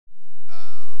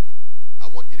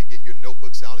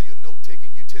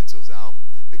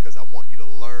because I want you to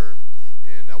learn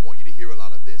and I want you to hear a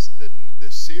lot of this. The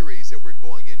series that we're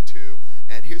going into,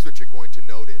 and here's what you're going to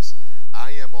notice.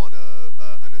 I am on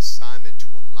an assignment to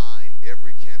align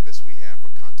every campus we have for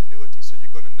continuity. So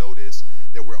you're going to notice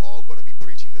that we're all going to be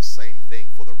preaching the same thing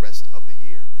for the rest of the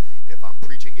year. If I'm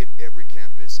preaching it, every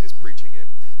campus is preaching it.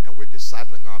 And we're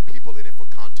discipling our people in it for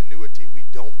continuity. We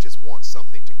don't just want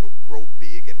something to grow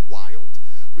big and wild.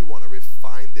 We want to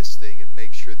refine this thing and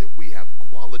make sure that we have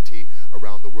quality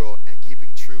around the world and keeping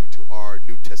true to our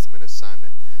New Testament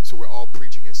assignment. So we're all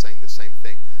preaching and saying the same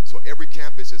thing. So every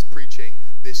campus is preaching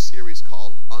this series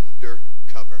called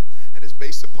Undercover. And it's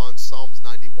based upon Psalms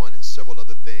 91 and several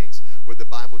other things where the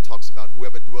Bible talks about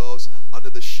whoever dwells under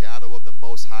the shadow of the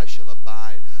Most High shall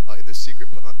abide under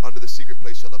the secret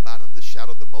place shall abide under the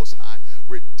shadow of the Most High.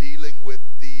 We're dealing with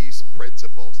these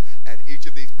principles, and each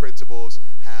of these principles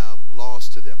have laws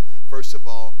to them. First of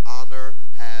all, honor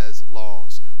has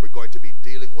laws. We're going to be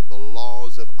dealing with the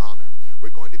laws of honor. We're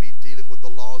going to be dealing with the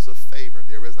laws of favor.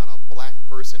 There is not a black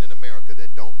person in America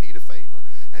that don't need a favor.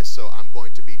 And so I'm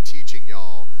going to be teaching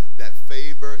y'all that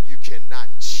favor, you cannot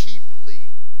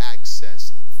cheaply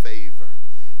access favor.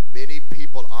 Many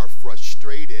people are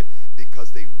frustrated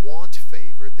because they want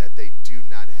favor that they do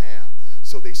not have.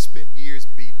 So they spend years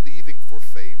believing for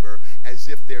favor as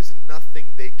if there's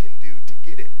nothing they can do to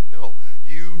get it. No,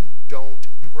 you don't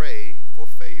pray for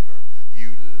favor.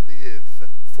 You live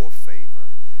for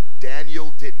favor.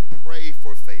 Daniel didn't pray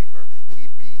for favor. He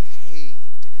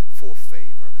behaved for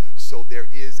favor. So there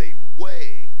is a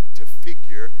way to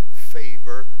figure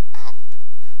favor out.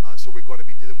 So we're going to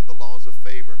be dealing with the laws of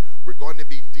favor. We're going to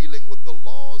be dealing with the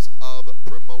laws of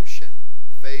promotion.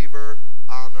 Favor,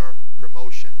 honor,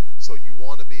 promotion. So you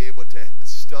want to be able to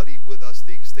study with us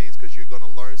these things because you're going to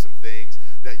learn some things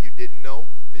that you didn't know,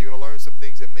 and you're going to learn some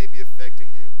things that may be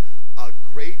affecting you. A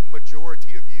great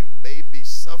majority of you may be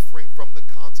suffering from the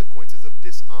consequences of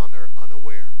dishonor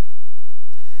unaware.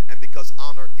 And because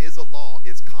honor is a law,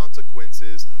 its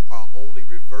consequences are only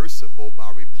reversible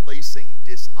by replacing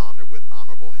dishonor with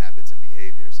honorable habits and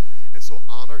behaviors. And so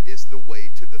honor is the way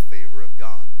to the favor of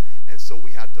God. And so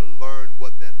we have to learn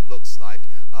what that looks like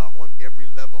on every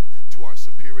level, to our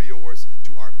superiors,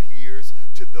 to our peers,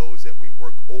 to those that we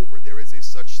work over. There is a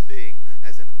such thing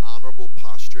as an honorable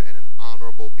posture and an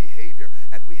honorable behavior,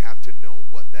 and we have to know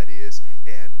what that is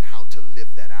and how to live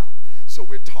that out. So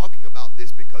we're talking about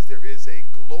this because there is a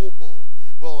global,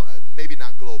 well, maybe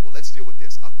not global, let's deal with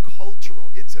this, a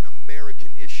cultural, it's an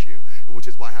American issue, which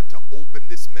is why I have to open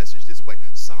this message this way.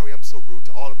 Sorry, I'm so rude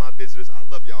to all of my visitors. I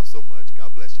love y'all so much.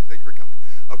 God bless you. Thank you for coming.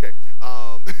 Okay.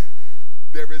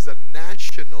 There is a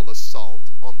national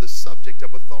assault on the subject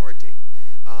of authority.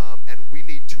 And we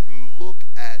need to look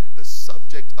at the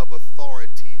subject of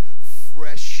authority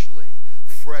freshly.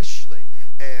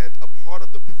 And a part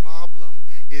of the problem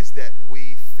is that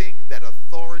we think that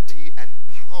authority and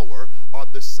power are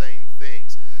the same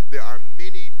things. There are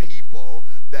many people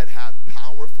that have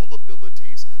powerful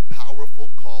abilities,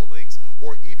 powerful callings,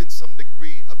 or even some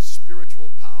degree of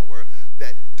spiritual power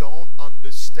that don't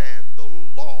understand the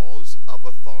laws of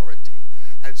authority.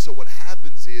 And so what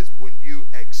happens is when you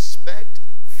expect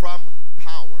from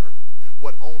power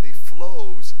what only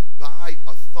flows by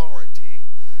authority,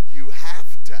 you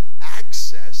have to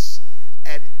access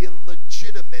an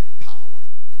illegitimate power.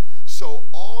 So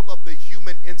all of the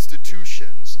human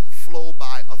institutions flow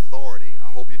by authority.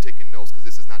 I hope you're taking notes because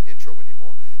this is not intro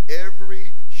anymore.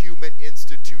 Every human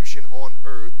institution on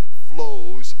earth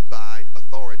flows by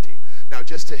authority. Now,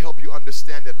 just to help you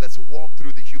understand it, let's walk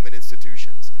through the human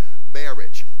institutions.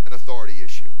 Marriage, an authority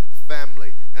issue.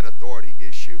 Family, an authority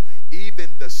issue.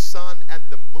 Even the sun and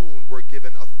the moon were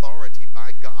given authority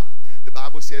by God. The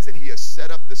Bible says that he has set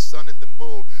up the sun and the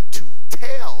moon to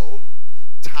tell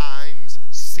times,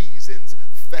 seasons,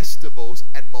 festivals,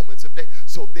 and moments of day.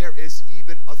 So there is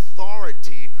even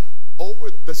authority over,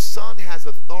 the sun has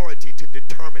authority to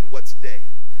determine what's day.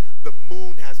 The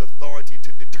moon has authority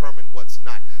to determine what's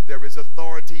night. There is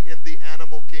authority in the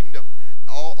animal kingdom.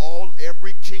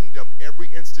 Every kingdom, every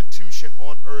institution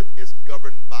on earth is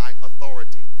governed by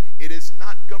authority. It is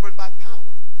not governed by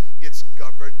power. It's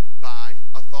governed by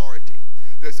authority.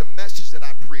 There's a message that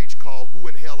I preach called "Who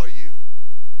in Hell Are You?"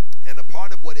 And a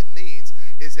part of what it means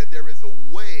is that there is a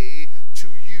way to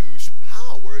use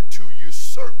power to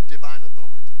usurp divine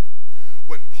authority.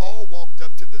 When Paul walked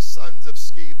up to the sons of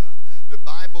Sceva, the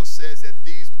Bible says that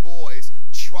these boys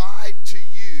tried to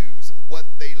use what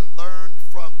they learned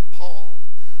from Paul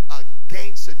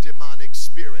against a demonic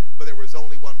spirit, but there was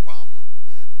only one problem.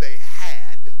 They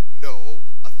had no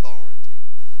authority.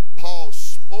 Paul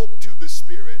spoke to the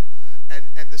spirit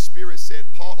and the Spirit said,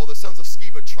 Paul, or the sons of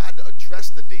Sceva tried to address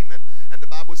the demon, and the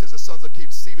Bible says the sons of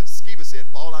Sceva said,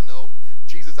 Paul I know,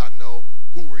 Jesus I know,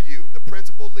 who are you? The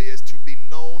principle is to be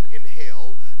known in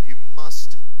hell, you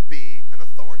must be an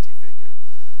authority figure.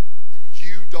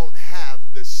 You don't have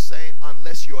the same,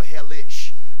 unless you're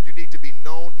hellish. You need to be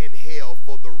known in hell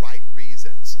for the right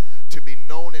reasons. To be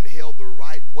known in hell the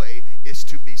right way is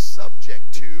to be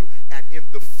subject to and in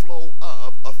the flow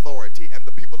of authority. And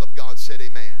the people of God said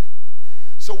amen.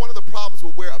 So one of the problems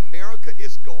with where America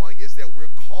is going is that we're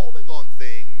calling on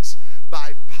things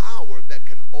by power that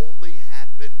can only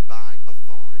happen by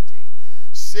authority.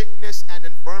 Sickness and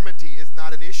infirmity is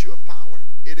not an issue of power.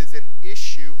 It is an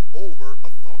issue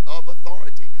of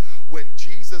authority. When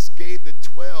Jesus gave the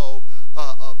 12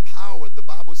 power, the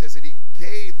Bible says that he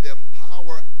gave them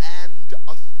power and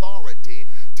authority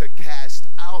to cast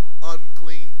out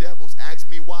unclean devils. Ask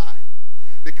me why.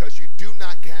 Because you do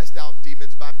not cast out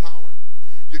demons by power.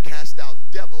 You cast out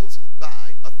devils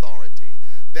by authority.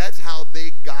 That's how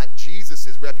they got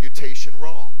Jesus' reputation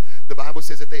wrong. The Bible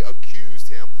says that they accused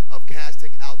him of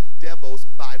casting out devils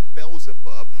by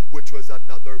Beelzebub, which was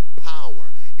another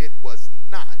power. It was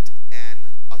not an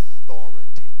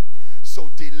authority. So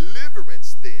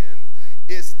deliverance then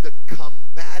is the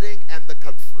combating and the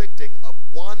conflicting of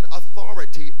one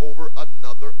authority over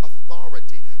another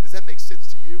authority. Does that make sense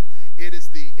to you? It is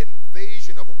the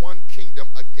invasion of one kingdom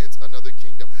against another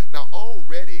kingdom. Now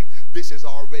already, this is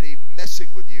already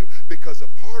messing with you, because a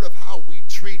part of how we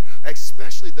treat,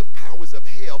 especially the powers of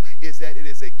hell, is that it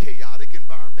is a chaotic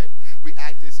environment. We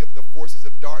act as if the forces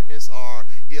of darkness are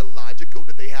illogical,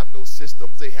 that they have no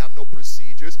systems, they have no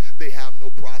procedures, they have no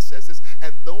processes,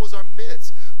 and those are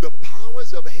myths. The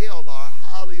powers of hell are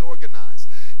highly organized.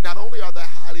 Not only are they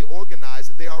highly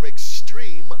organized, they are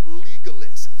extreme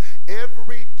legalists.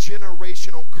 Every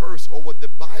generational curse, or what the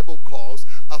Bible calls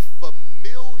a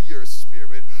familiar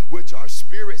spirit, which are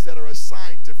spirits that are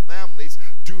assigned to families,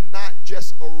 do not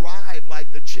just arrive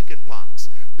like the chicken pox.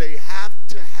 They have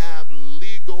to have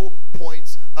legal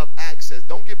points of access.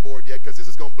 Don't get bored yet, because this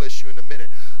is going to bless you in a minute.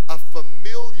 A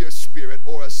familiar spirit,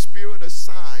 or a spirit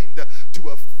assigned to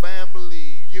a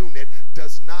family unit,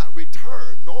 does not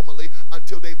return normally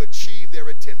until they've achieved their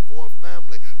intent for a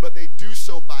family. But they do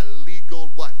so by legal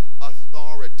what?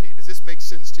 Authority. Does this make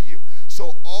sense to you?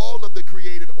 So all of the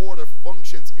created order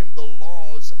functions in the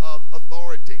laws of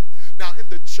authority. Now in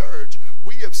the church,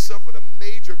 we have suffered a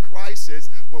major crisis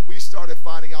when we started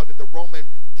finding out that the Roman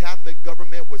Catholic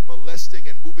government was molesting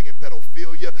and moving in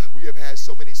pedophilia. We have had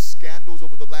so many scandals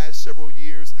over the last several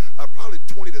years, probably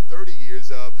 20 to 30 years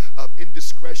of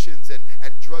indiscretions and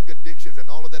drug addictions and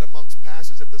all of that amongst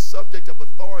pastors, that the subject of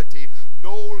authority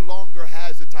no longer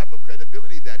has the type of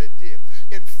credibility that it did.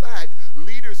 In fact,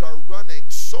 leaders are running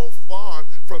so far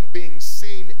from being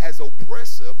seen as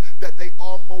oppressive that they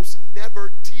almost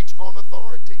never teach on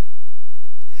authority.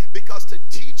 Because to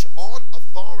teach on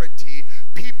authority,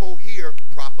 people hear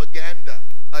propaganda,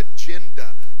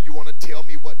 agenda. You want to tell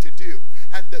me what to do.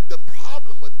 And the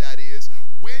problem with that is,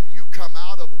 when you come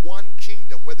out of one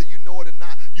kingdom, whether you know it or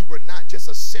not, you were not just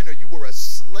a sinner, you were a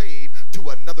slave to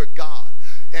another God.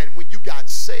 And when you got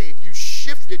saved, you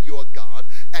shifted your God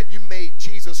and you made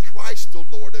Jesus Christ the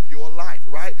Lord of your life,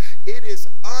 right? It is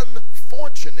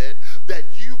unfortunate that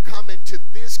you come into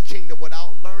this kingdom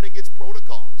without learning its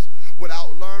protocols,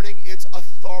 without learning its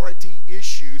authority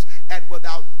issues, and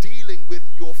without dealing with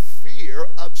your fear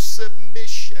of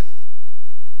submission.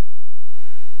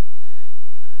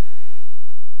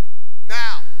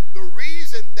 Now, the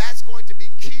reason that's going to be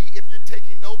key, if you're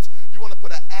taking notes, you want to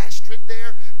put an asterisk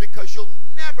there, because you'll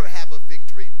never have a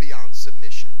victory beyond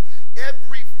submission.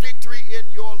 Every victory in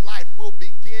your life will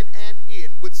begin and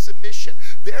end with submission.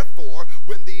 Therefore,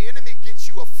 when the enemy gets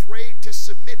you afraid to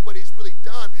submit, what he's really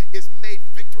done is made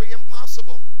victory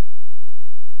impossible.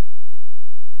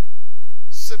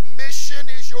 Submission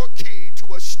is your key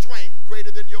to a strength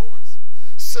greater than yours.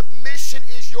 Submission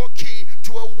is your key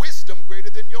to a wisdom greater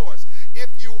than yours.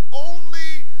 If you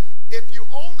only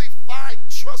find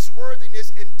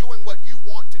trustworthiness in doing what you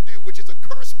want to do, which is a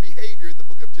cursed behavior in the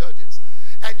book of Judges,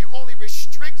 and you only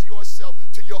restrict yourself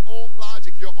to your own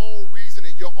logic, your own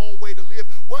reasoning, your own way to live,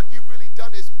 what you've really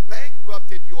done is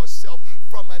bankrupted yourself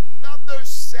from another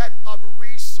set of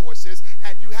resources,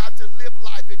 and you have to live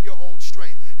life in your own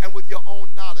strength and with your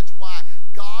own knowledge. Why?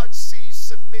 God sees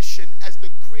submission as the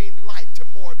green light to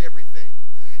more of everything.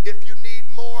 If you need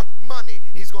more money,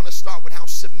 he's going to start with how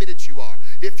submitted you are.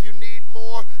 If you need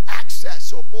more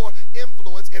access or more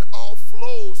influence, it all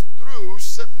flows through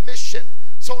submission.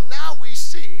 So now we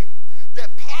see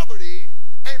that poverty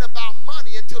ain't about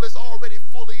money until it's already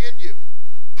fully in you.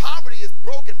 Poverty is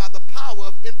broken by the power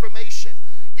information.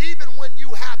 Even when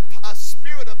you have a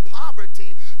spirit of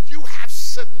poverty, you have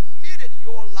submitted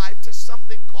your life to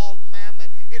something called mammon.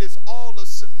 It is all a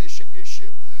submission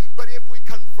issue. But if we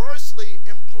conversely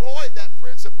employ that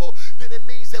principle, then it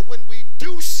means that when we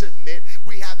do submit,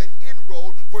 we have an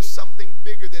inroad for something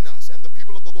bigger than us. And the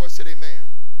people of the Lord said amen.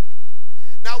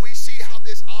 Now we see how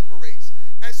this operates.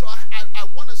 And so I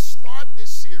want to start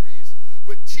this series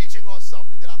with teaching on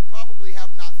something that I probably have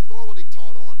not thoroughly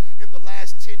taught on in the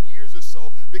last 10 years or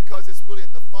so, because it's really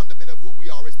at the fundament of who we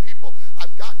are as people.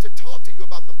 I've got to talk to you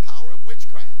about the power of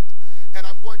witchcraft. And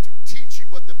I'm going to teach you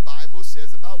what the Bible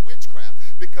says about witchcraft,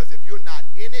 because if you're not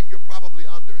in it, you're probably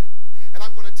under it. And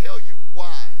I'm going to tell you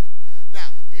why. Now,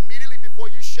 immediately before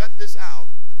you shut this out,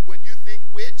 when you think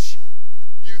witch,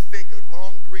 you think a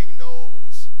long green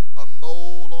nose, a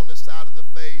mole on the side of the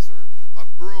face, or a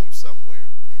broom somewhere.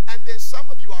 And then some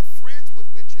of you are friends with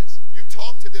witches. You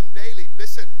talk to them daily.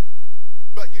 Listen,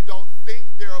 but you don't think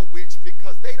they're a witch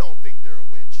because they don't think they're a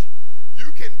witch.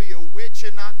 You can be a witch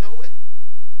and not know it.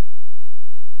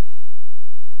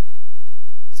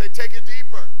 Say, take it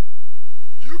deeper.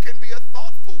 You can be a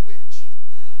thoughtful witch,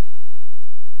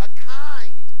 a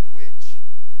kind witch.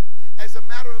 As a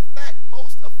matter of fact,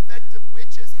 most effective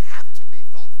witches have to be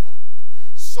thoughtful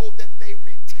so that they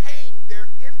retain their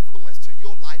influence to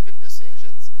your life and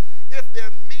decisions. If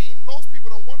they're mean, most people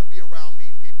don't want to be around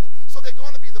mean people. So they're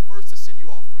going to be the first to send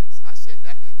you offerings. I said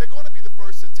that. They're going to be the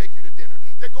first to take you to dinner.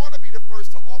 They're going to be the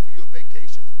first to offer you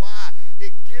vacations. Why?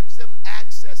 It gives them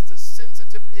access to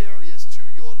sensitive areas to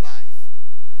your life.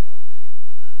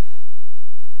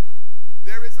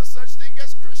 There is a such thing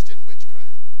as Christian witchcraft.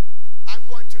 I'm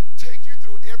going to take you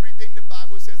through everything the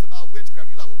Bible says about witchcraft.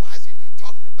 You're like, well, why is he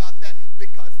talking about that?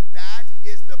 Because that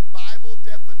is the Bible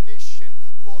definition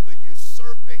for the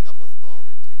usurping of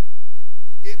authority.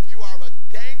 If you are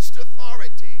against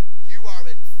authority, you are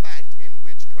in fact in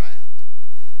witchcraft.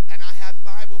 And I have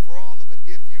Bible for all of it.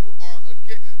 If you are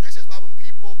against, this is why when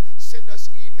people send us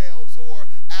emails or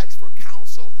ask for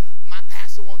counsel, my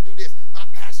pastor won't do this, my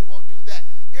pastor won't do that.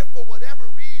 If for whatever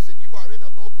reason you are in a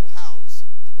local house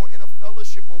or in a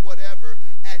fellowship or whatever,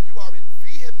 and you are in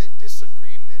vehement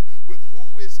disagreement with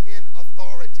who is in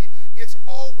authority, it's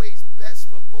always best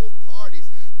for both parties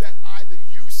that either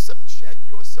you subject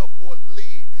yourself or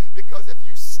leave. Because if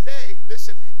you stay,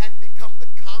 listen, and become the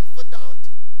confidant,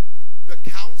 the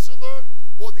counselor,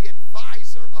 or the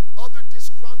advisor of other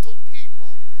disgruntled people,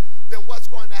 then what's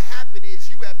going to happen is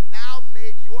you have now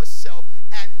made yourself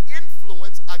an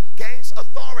influence against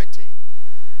authority.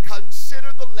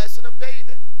 Consider the lesson of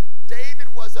David.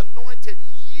 David was anointed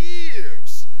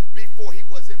years before he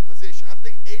was in position. I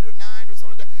think 8 or 9 or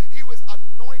something like that. He was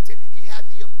anointed. He had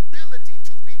the ability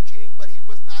to be king, but he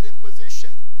was not in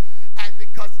position. And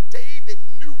because David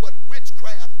knew what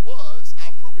witchcraft was,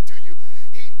 I'll prove it to you,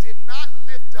 he did not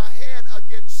lift a hand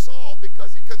against Saul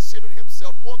because he considered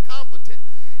himself more competent.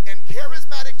 In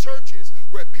charismatic churches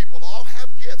where people all have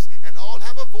gifts and all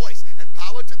have a voice and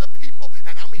power to the people,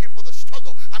 and I'm here for the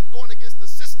struggle, I'm going against the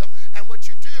system, and what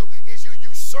you do is you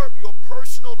usurp your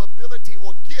personal ability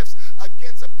or gifts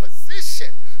against a position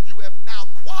you have now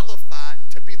qualified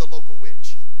to be the local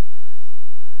witch.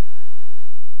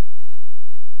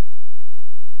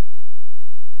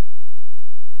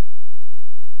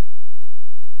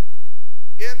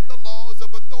 In the laws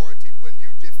of authority, when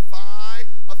you defy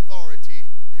authority,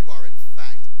 you are in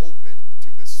fact open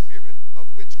to the spirit of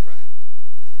witchcraft.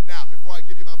 Now, before I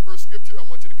give you my first scripture, I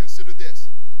want you to consider this.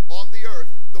 On the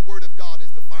earth, the word of God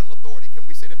is the final authority. Can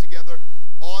we say that together?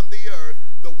 On the earth,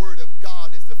 the word of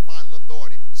God is the final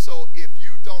authority. So if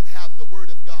you don't have the word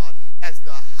of God as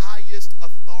the highest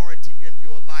authority in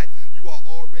your life, you are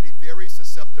already very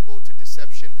susceptible to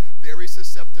deception, very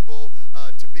susceptible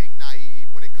to being naive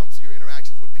when it comes to your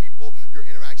interactions with people, your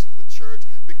interactions with church.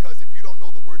 Because if you don't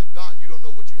know the word of God, you don't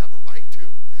know what you have a right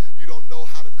to. You don't know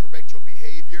how to correct your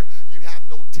behavior. You have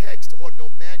no text or no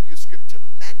manuscript to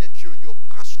manicure your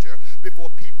posture before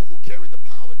people who carry the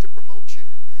power to promote you.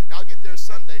 Now, I'll get there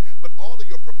Sunday, but all of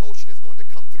your promotion is going to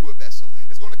come through a vessel.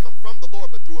 It's going to come from the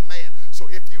Lord, but through a man. So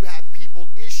if you have people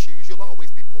issues, you'll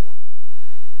always be poor.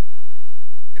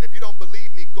 And if you don't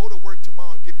believe me, go to work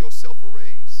tomorrow and give yourself a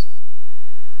raise.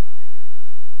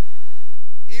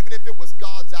 Even if it was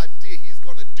God's idea, he's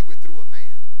going to do it through a man.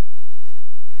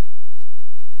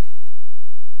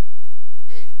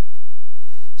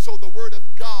 So the word of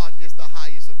God is the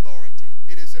highest authority.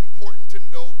 It is important to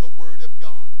know the word of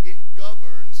God. It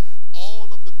governs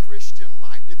all of the Christian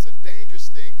life. It's a dangerous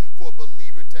thing for a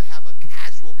believer to have a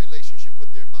casual relationship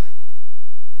with their Bible.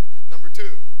 Number 2,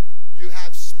 you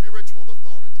have spiritual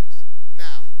authorities.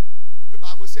 Now, the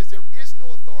Bible says says there is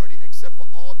no authority except for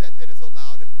all that is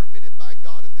allowed and permitted by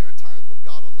God. And there are times when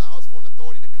God allows for an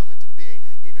authority to come into being,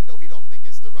 even though he don't think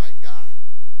it's the right guy.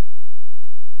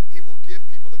 He will give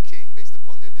people a king based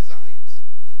upon their desires.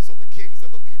 So the kings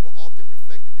of a people often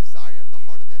reflect the desire and the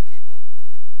heart of that people.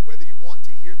 Whether you want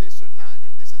to hear this or not,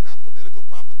 and this is not political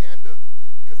propaganda,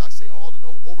 because I say over and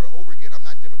over again, I'm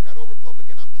not Democrat or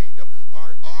Republican, I'm kingdom.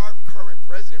 Our current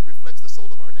president reflects the soul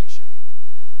of our nation,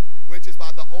 which is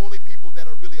why the only people that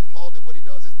are really appalled at what he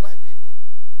does is black people.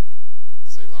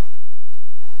 Selah.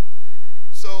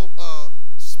 So,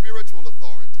 spiritual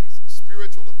authorities.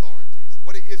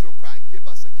 What did Israel cry? Give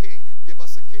us a king. Give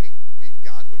us a king. We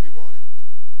got what we wanted.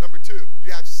 Number two,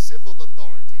 you have civil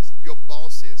authorities. Your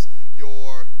bosses,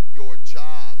 your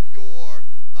job, your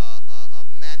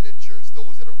managers,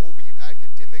 those that are over you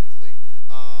academically.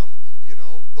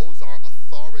 Those are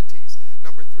authorities.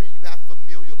 Number three, you have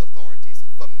familial authorities.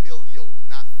 Familial,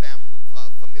 not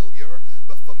familiar,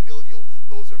 but familial.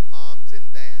 Those are moms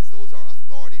and dads. Those are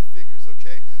authority figures,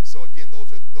 okay? So again,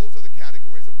 those are the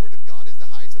categories. The word of God is the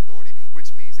highest authority,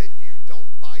 which means that you don't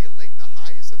violate the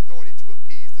highest authority to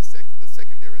appease the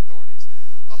secondary authorities.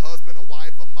 A husband, a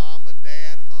wife, a mom, a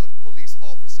dad, a police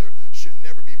officer should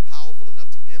never be powerful enough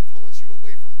to influence you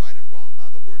away from right and wrong by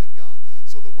the word of God.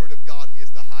 So the word of God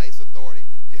is the highest authority.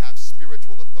 You have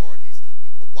spiritual authorities,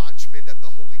 watchmen that the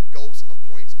Holy Ghost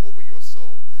appoints over your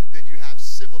soul. Then you have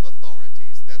civil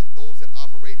authorities, that are those that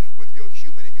operate with your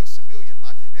human and your civilian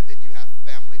life. And then you have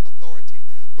family authority.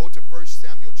 Go to 1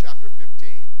 Samuel chapter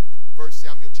 15. 1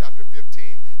 Samuel chapter 15,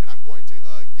 and I'm going to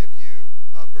give you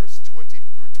verse 20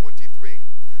 through 23.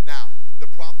 Now, the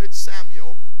prophet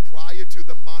Samuel, prior to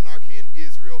the monarchy in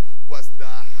Israel, was the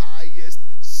highest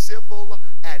civil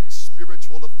and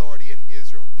spiritual authority in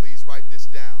Israel. Please write this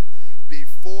down.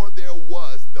 Before there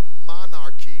was the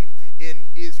monarchy in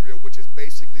Israel, which is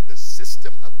basically the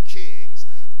system of kings,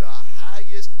 the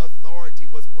highest authority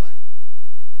was what?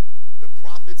 The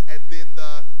prophets, and then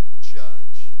the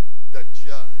judge. The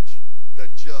judge. The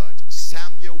judge.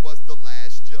 Samuel was the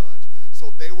last judge.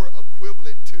 So they were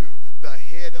equivalent to the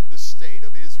head of the state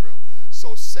of Israel.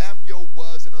 So Samuel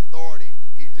was an authority.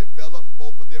 He developed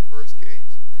both of their first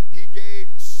kings. He gave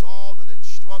Saul an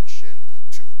instruction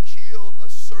to kill a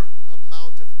certain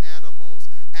amount of animals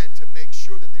and to make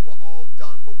sure that they were all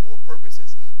done for war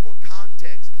purposes. For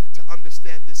context, to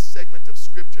understand this segment of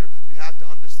scripture, you have to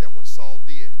understand what Saul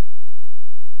did.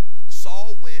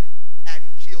 Saul went and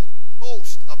killed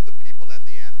most of the people and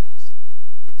the animals.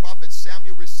 The prophet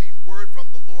Samuel received word from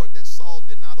the Lord that Saul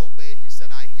did not obey. He said,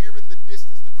 I hear in the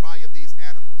distance the cry of these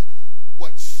animals.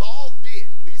 What Saul did,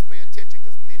 please pay attention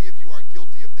because many of you are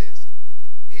guilty of this.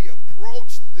 He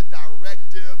approached the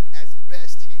directive as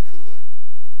best he could,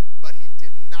 but he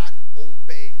did not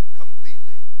obey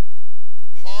completely.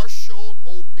 Partial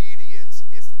obedience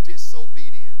is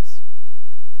disobedience.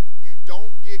 You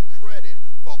don't get credit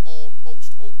for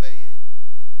almost obeying.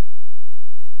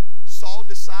 Saul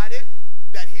decided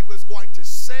that he was going to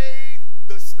save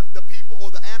the people or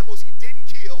the animals he didn't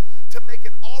kill to make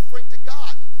an offering to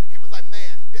God. He was like,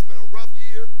 man, it's been a rough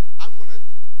year. I'm going to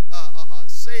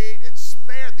save and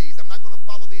spare these. I'm not going to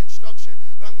follow the instruction,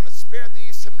 but I'm going to spare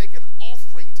these to make an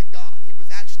offering to God. He was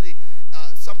actually,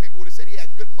 some people would have said he had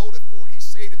good motive for it. He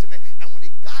saved it to make, and when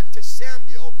he got to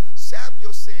Samuel,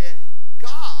 Samuel said,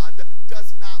 God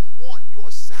does not want your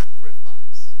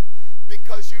sacrifice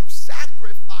because you've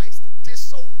sacrificed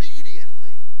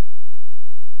disobediently.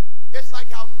 It's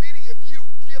like how many of you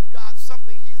give God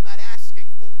something he's not asking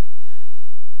for.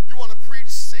 You want to preach,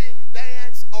 sing,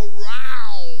 dance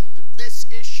around this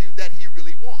issue that he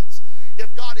really wants.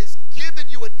 If God has given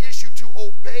you an issue to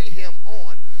obey him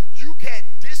on, you can't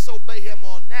disobey him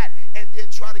on that and then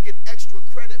try to get extra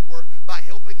credit work by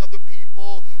helping other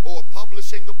people or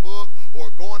publishing a book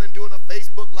or going and doing a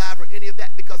Facebook Live or any of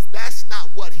that, because that's not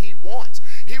what he wants.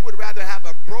 He would rather have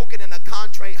a broken and a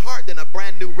contrite heart than a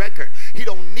brand new record. He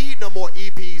don't need no more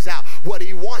EPs out. What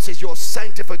he wants is your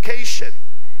sanctification.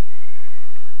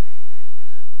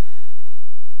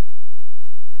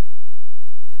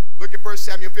 Look at 1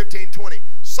 Samuel 15:20.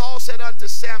 Saul said unto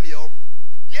Samuel,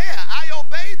 yeah, I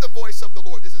obeyed the voice of the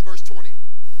Lord. This is verse 20.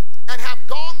 And have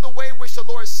gone the way which the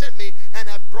Lord sent me, and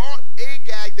have brought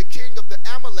Agag, the king of the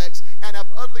Amaleks, and have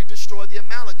utterly destroyed the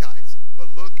Amalekites. But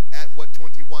look at what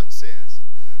 21 says.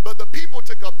 But the people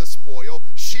took up the spoil,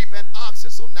 sheep and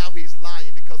oxen. So now he's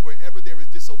lying, because wherever there is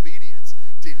disobedience,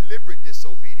 deliberate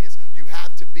disobedience, you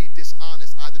have to be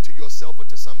dishonest either to yourself or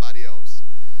to somebody else.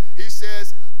 He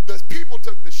says, the people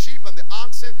took the sheep and the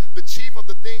oxen, the chief of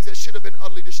the things that should have been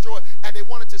utterly destroyed, and they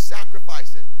wanted to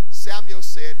sacrifice it. Samuel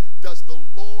said, does the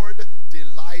Lord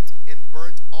delight in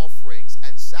burnt offerings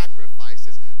and sacrifices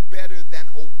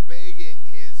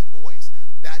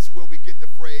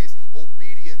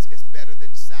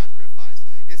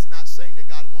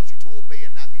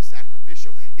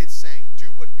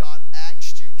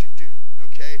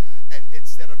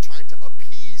trying to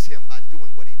appease him by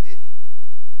doing what he didn't.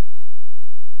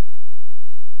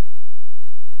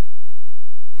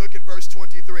 Look at verse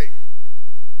 23.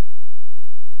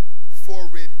 For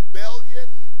rebellion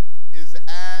is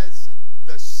as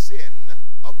the sin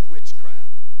of witchcraft.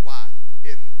 Why?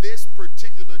 In this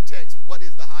particular text, what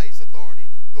is the highest authority?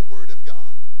 The word of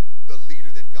God, the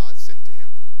leader that God sent to him.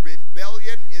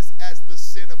 Rebellion is as the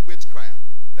sin of witchcraft.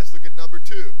 Let's look at number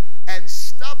 2. And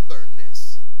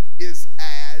stubbornness is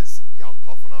as, y'all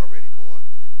coughing already, boy.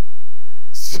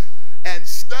 And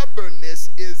stubbornness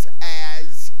is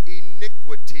as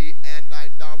iniquity and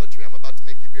idolatry. I'm about to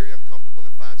make you very uncomfortable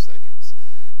in 5 seconds.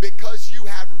 Because you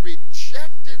have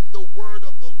rejected the word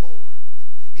of the Lord,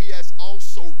 he has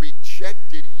also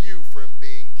rejected you from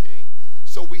being king.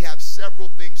 So we have several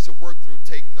things to work through.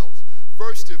 Take notes.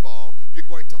 First of all, you're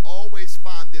going to always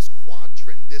find this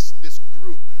quadrant, this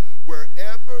group.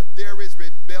 Wherever there is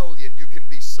rebellion, you can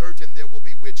be certain there will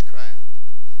be witchcraft.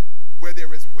 Where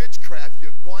there is witchcraft,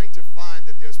 you're going to find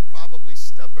that there's probably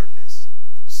stubbornness.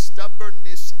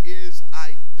 Stubbornness is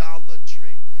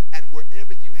idolatry. And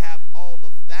wherever you have all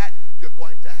of that, you're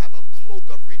going to have a cloak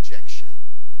of rejection.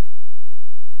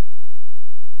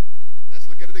 Let's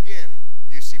look at it again.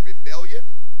 You see rebellion.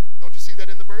 Don't you see that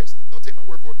in the verse? Don't take my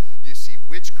word for it. You see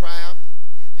witchcraft.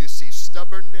 You see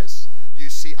stubbornness. You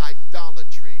see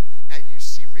idolatry. And you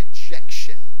see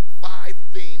rejection. 5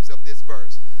 themes of this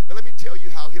verse. Now let me tell you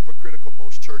how hypocritical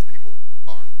most church people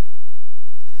are.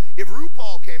 If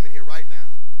RuPaul came in here right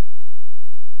now,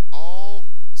 all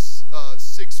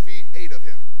 6 feet 8 of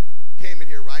him came in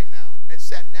here right now and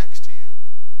sat next to you,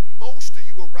 most of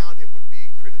you around him would be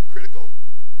critical,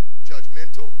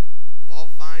 judgmental,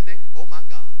 fault-finding. Oh my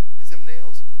God, is them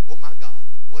nails? Oh my God,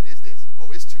 what is this?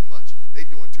 Oh, it's too much. They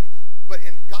doing too much. But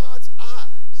in God's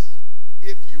eyes,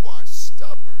 if you are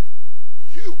stubborn,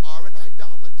 you are an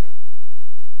idolater.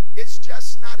 It's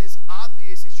just not as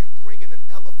obvious as you bringing an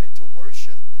elephant to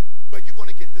worship, but you're going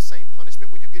to get the same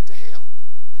punishment when you get to hell.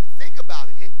 Think about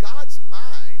it. In God's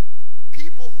mind,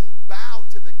 people who bow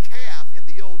to the calf in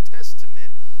the Old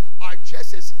Testament are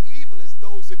just as evil as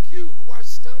those of you who are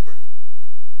stubborn.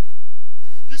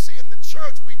 You see, in the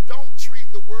church, we don't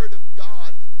treat the word of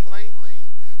God plainly,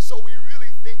 so we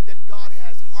really think that God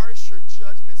has harsher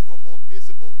judgments for more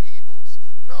visible evils.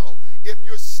 No, if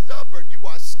you're stubborn, you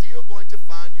are still going to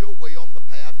find your way on the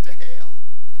path to hell.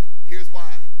 Here's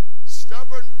why.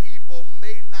 Stubborn people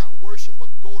may not worship a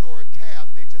goat or a calf,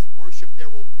 they just worship their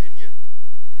opinion.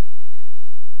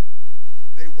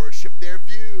 They worship their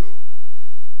view.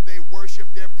 They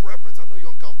worship their preference. I know you're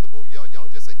uncomfortable. Y'all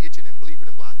just are itching and bleeping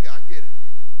and blah. I get it.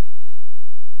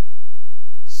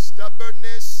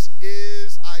 Stubbornness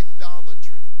is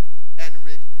idolatry, and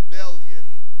rebellion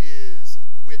is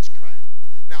witchcraft.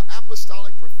 Now,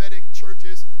 apostolic prophetic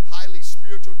churches, highly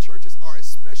spiritual churches, are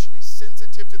especially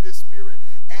sensitive to this spirit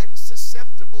and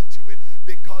susceptible to it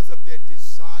because of their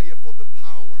desire for the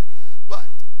power. But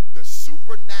the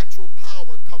supernatural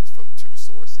power comes from 2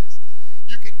 sources.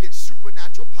 You can get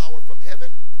supernatural power from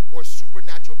heaven or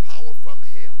supernatural power from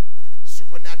hell.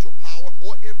 Supernatural power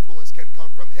or influence can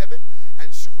come from heaven,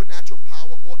 and supernatural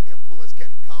power or influence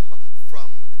can come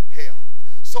from hell.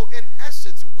 So in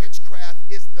essence, witchcraft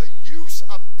is the use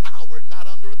of power not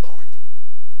under authority.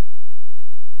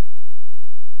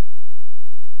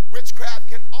 Witchcraft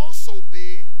can also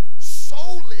be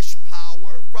soulish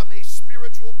power from a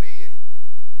spiritual being.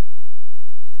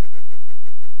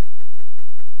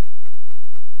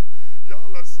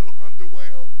 Y'all are so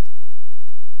underwhelmed.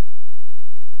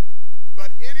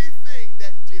 But anything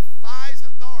that defies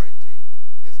authority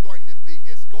is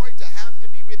going to have to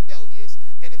be rebellious,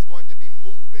 and it's going to be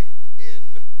moving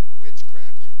in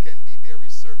witchcraft. You can be very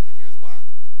certain, and here's why.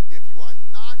 If you are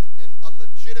not a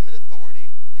legitimate authority,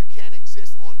 you can't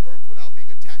exist on earth without being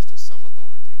attached to some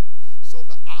authority. So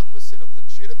the opposite of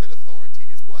legitimate authority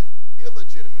is what?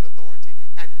 Illegitimate authority.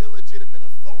 And illegitimate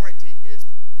authority is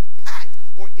packed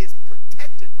or is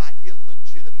protected by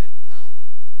illegitimate power.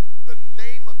 The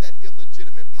name of that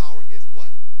illegitimate power is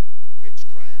what?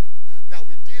 Witchcraft. Now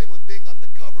we're dealing with being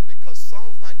undercover because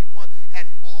Psalms 91 and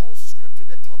all scripture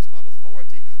that talks about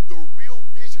authority, the real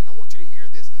vision, I want you to hear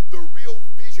this, the real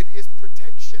vision is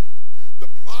protection. The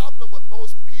problem with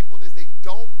most people is they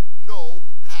don't know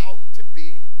how to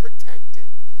be protected.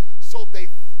 So they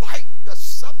fight the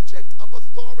subject of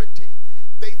authority.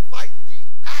 They fight the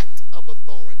act of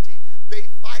authority. They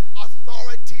fight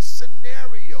authority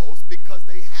scenarios because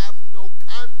they have no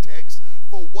context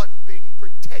for what being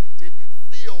protected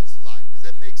feels like. Does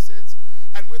that make sense?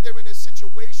 And when they're in a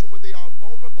situation where they are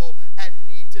vulnerable and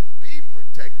need to be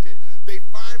protected, they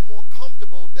find more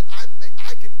comfortable that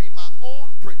I can be my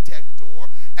own protector,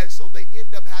 and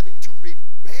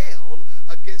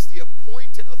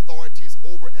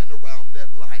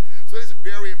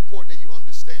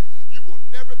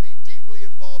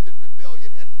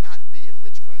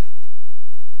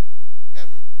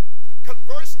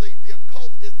Conversely, the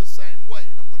occult is the same way.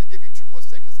 And I'm going to give you 2 more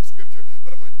segments of scripture,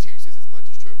 but I'm going to teach this as much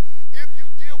as true. If you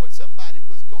deal with somebody who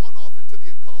has gone off into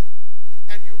the occult,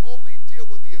 and you only deal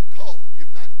with the occult,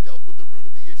 you've not dealt with the root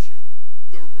of the issue.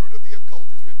 The root of the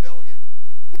occult is rebellion.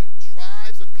 What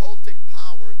drives occultic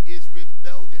power is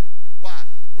rebellion. Why?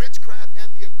 Witchcraft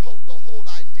and the occult, the whole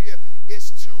idea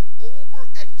is to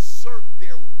overexert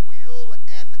their will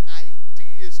and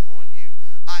ideas on you,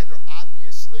 either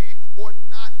obviously or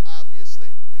not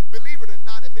obviously. Believe it or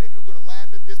not, and many of you are going to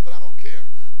laugh at this, but I don't care.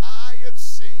 I have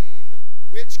seen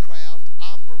witchcraft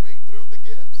operate through the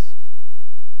gifts.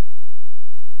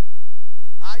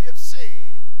 I have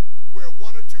seen where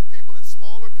 1 or 2 people in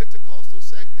smaller Pentecostal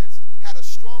segments had a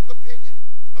strong opinion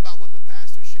about what the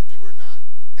pastor should do or not,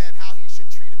 and how he should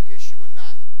treat an issue or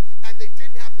not. And they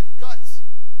didn't have the guts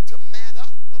to man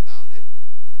up about it,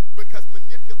 because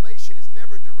manipulation is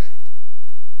never direct.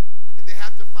 They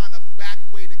have to find a back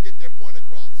way to get their point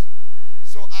across.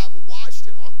 So I've watched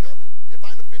it. Oh, I'm coming. If I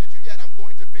haven't offended you yet, I'm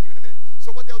going to offend you in a minute.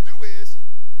 So what they'll do is,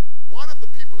 one of the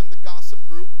people in the gossip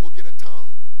group will get a tongue.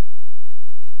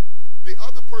 The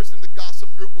other person in the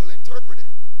gossip group will interpret it.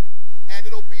 And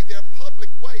it'll be their public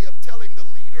way of telling the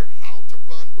leader how to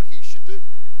run what he should do.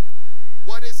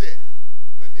 What is it?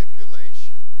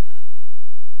 Manipulation.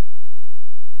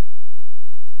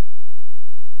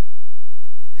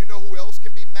 You know who else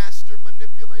can be master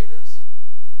manipulators?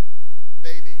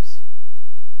 Babies.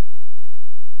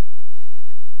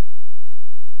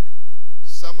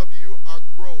 Some of you are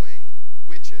growing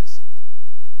witches.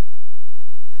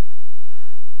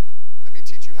 Let me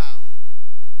teach you how.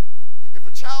 If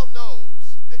a child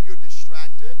knows that you're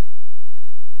distracted,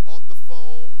 on the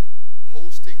phone,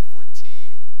 hosting for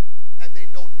tea, and they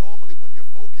know normally when you're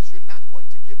focused, you're not going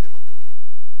to give them a cookie.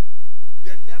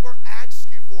 They never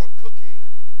ask you for a cookie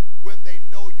when they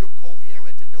know you're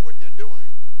coherent and know what they're doing.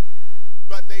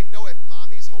 But they know if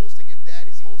mommy's hosting, if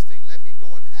daddy's hosting, let me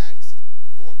go and ask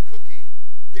for a cookie.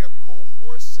 They're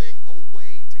coercing a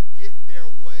way to get their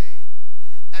way.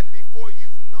 And before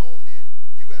you've known it,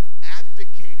 you have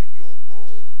abdicated your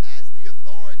role as the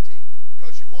authority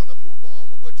because you want to move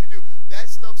on with what you do. That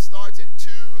stuff starts at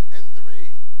 2 and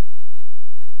 3.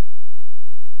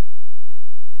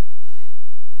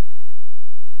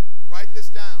 Write this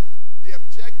down. The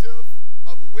objective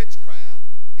of witchcraft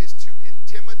is to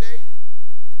intimidate,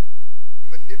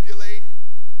 manipulate,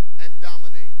 and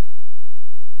dominate.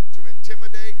 To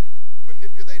intimidate,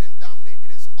 manipulate, and dominate. It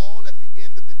is all at the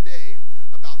end of the day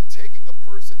about taking a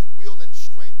person's will and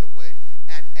strength away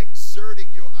and exerting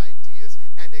your ideas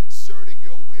and exerting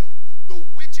your will. The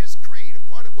witch's creed, a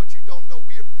part of what you don't know,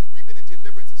 we've been in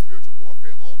deliverance and spiritual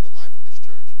warfare all the life of this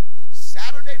church.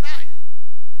 Saturday night,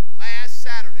 last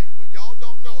Saturday, what y'all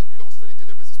don't know, if you don't study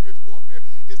deliverance and spiritual warfare,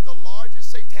 is the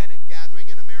largest satanic gathering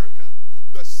in America.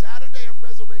 The Saturday of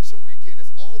Resurrection Weekend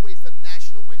is always the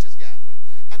National Witches Gathering.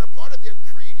 And a part of their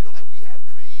creed, you know, like we have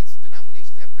creeds,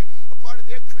 denominations have creeds, a part of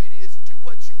their creed is do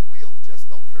what you will, just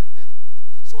don't hurt them.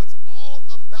 So it's all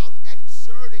about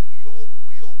exerting your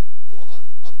will for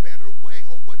a better way,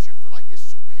 or what you feel like is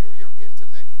superior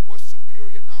intellect or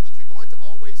superior knowledge. You're going to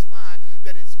always find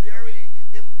that it's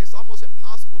almost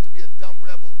impossible to be a dumb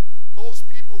rebel. Most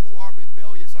people who are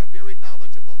rebellious are very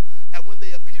knowledgeable. And when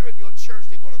they appear in your church,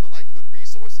 they're going to look like good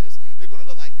resources. They're going to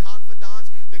look like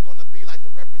confidants. They're going to be like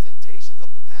the representations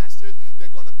of the pastors.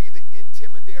 They're going to be the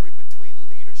intermediary between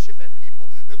leadership and people.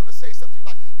 They're going to say stuff to you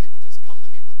like, people just come to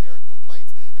me with their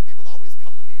complaints, and people always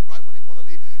come to me right when they want to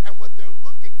leave. And what they're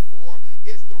looking for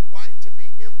is the right to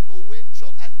be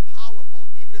influential and powerful,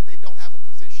 even if they don't have a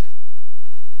position.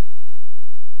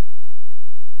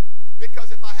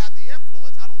 Because if I have the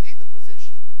influence, I don't need the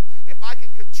position. If I can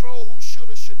control who should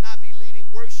or should not be leading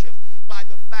worship by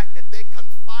the fact that they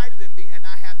confided in me and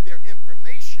I have their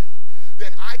information,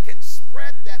 then I can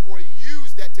spread that or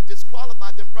use that to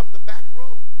disqualify them from the back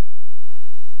row.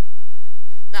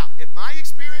 Now, in my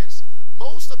experience,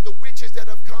 most of the witches that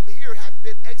have come here have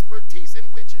been expertise in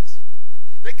witches.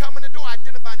 They come in the door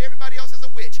identifying everybody else as a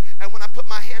witch. And when I put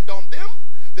my hand on them,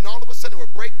 then all of a sudden there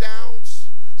were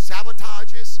breakdowns,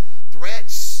 sabotages,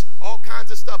 threats, all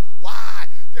kinds of stuff. Why?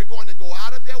 They're going to go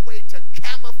out of their way to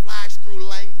camouflage through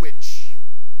language.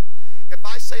 If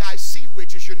I say I see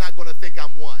witches, you're not going to think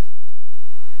I'm one.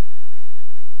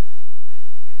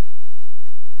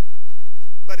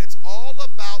 But it's all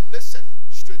about, listen,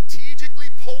 strategically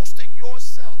posting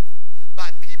yourself by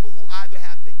people who either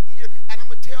have the ear, and I'm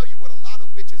going to tell you what a lot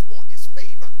of witches want is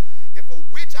favor. If a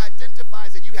witch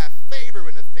identifies that you have favor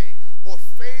in a thing, or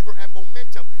favor and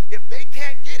momentum, if they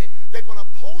can't get it, they're going to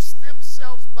post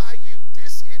themselves by you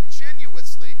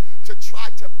disingenuously to try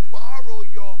to borrow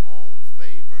your own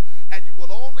favor. And you will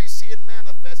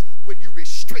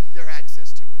restrict their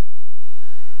access to it.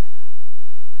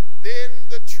 Then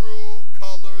the true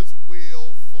colors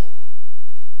will form.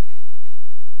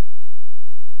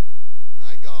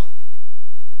 My God.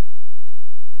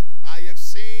 I have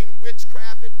seen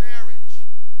witchcraft in marriage.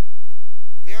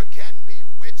 There can be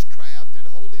witchcraft in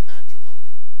holy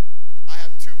matrimony. I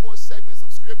have 2 more segments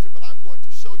of scripture, but I'm going to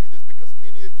show you this because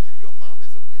many of you, your mom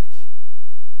is a witch.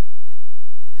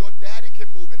 Your daddy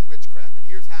can move in witchcraft, and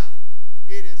here's how.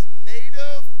 It is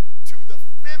native to the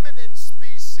feminine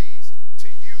species to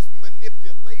use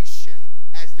manipulation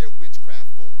as their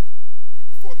witchcraft form.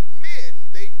 For men,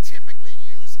 they typically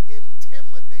use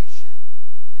intimidation.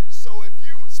 So if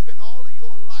you spend all of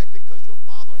your life, because your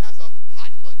father has a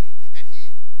hot button and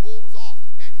he goes off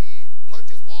and he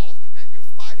punches walls and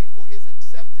you're fighting for his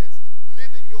acceptance,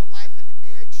 living your life in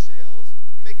eggshells,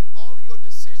 making all of your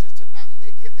decisions to not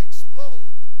make him explode,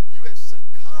 you have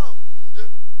succumbed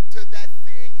to that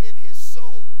thing in his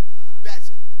soul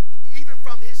that's even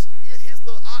from his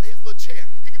little chair.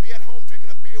 He could be at home drinking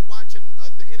a beer watching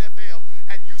the NFL,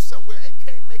 and you somewhere and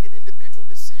can't make an individual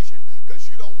decision because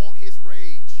you don't want his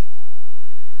rage.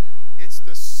 It's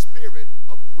the spirit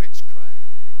of witchcraft.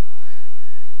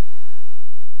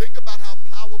 Think about how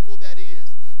powerful that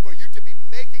is, for you to be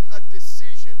making a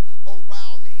decision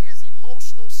around his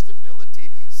emotional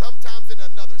stability, sometimes in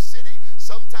another city,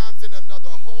 sometimes in another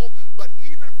home, but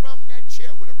even from that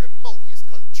chair with a remote, he's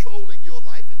controlling your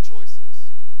life and choices.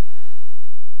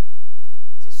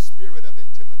 It's a spirit of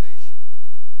intimidation.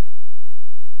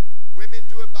 Women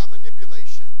do it by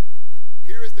manipulation.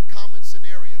 Here is the common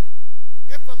scenario.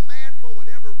 If a man, for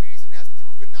whatever reason, has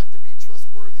proven not to be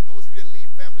trustworthy, those of you that lead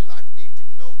family life need to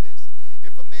know this.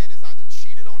 If a man is either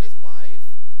cheated on his wife,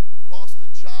 lost a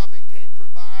job and can't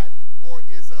provide, or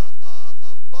is a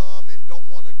bum and don't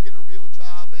want to get a real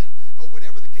job, or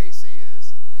whatever the case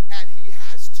is, and he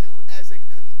has to, as a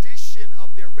condition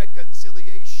of their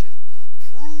reconciliation,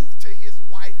 prove to his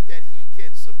wife that he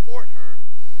can support her,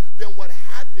 then what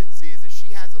happens is if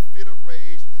she has a fit of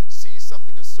rage, sees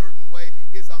something a certain way,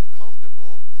 is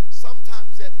uncomfortable,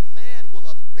 sometimes that man will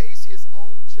abase his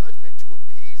own judgment to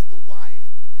appease the wife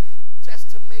just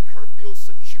to make her feel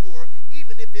secure,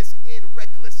 even if it's in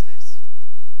recklessness.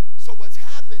 So what's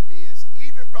happened is,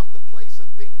 even from the place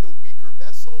of being the weaker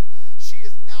vessel, she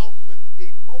has now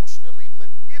emotionally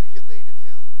manipulated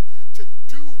him to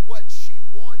do what she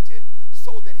wanted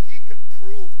so that he could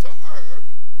prove to her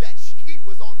that he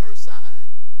was on her side.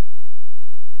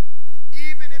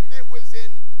 Even if it was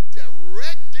in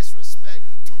direct disrespect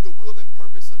to the will and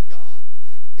purpose of God.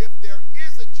 If there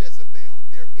is a Jezebel,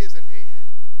 there is an Ahab.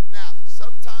 Now,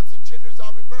 sometimes the genders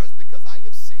are reversed, because I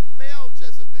have seen male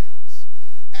Jezebels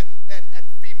and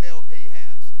female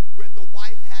Ahabs, where the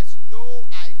wife has no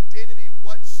identity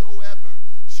whatsoever.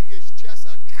 She is just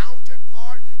a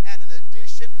counterpart and an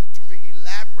addition to the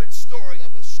elaborate story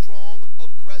of a strong,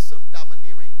 aggressive,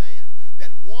 domineering man.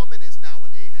 That woman is now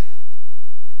an Ahab.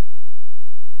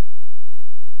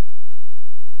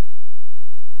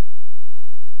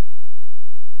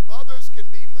 Mothers can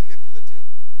be manipulative,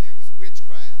 use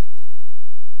witchcraft,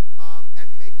 and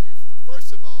make you,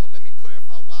 first of all, let me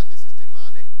clarify why this is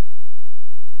demonic.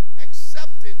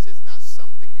 Acceptance is not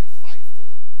something you fight for.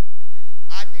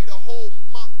 I need a whole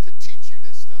month to teach you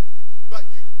this stuff. But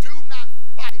you do not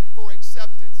fight for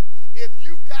acceptance. If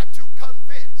you've got to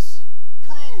convince,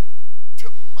 prove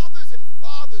to mothers and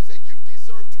fathers that you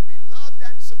deserve to be loved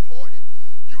and supported,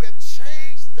 you have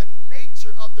changed the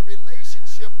nature of the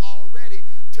relationship already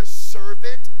to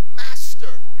servant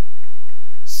master,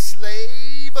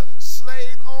 slave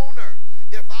owner.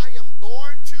 If I am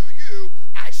born to you,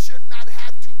 I should not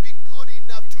have to be good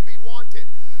enough to be wanted.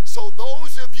 So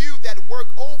those of you that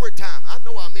work overtime, I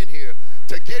know I'm in here,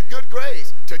 to get good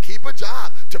grades, to keep a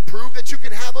job, to prove that you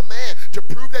can have a man, to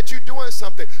prove that you're doing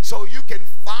something, so you can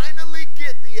finally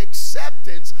get the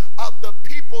acceptance of the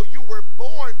people you were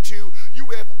born to, you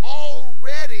have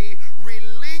already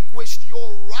relinquished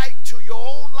your right to your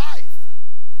own life.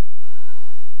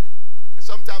 And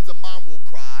sometimes a mom will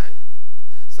cry.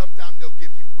 Sometimes they'll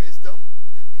give you wisdom.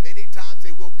 Many times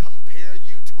they will compare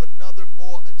you to another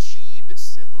more achieved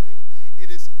sibling.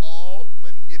 It is all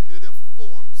manipulative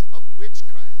forms of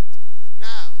witchcraft.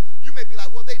 Now, you may be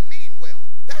like, well, they mean well.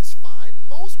 That's fine.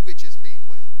 Most witches mean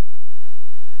well.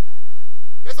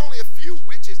 There's only a few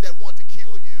witches that want to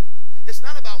kill you. It's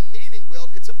not about meaning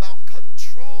well. It's about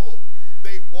control.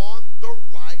 They want the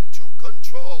right to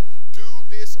control. Do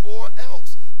this or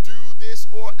else. Do this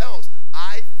or else.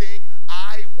 I think,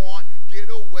 I want, get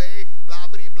away, blah,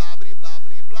 blah, blah, blah, blah,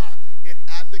 blah, blah. It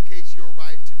abdicates your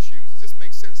right to choose. Does this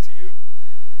make sense to you?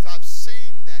 So I've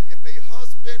seen that if a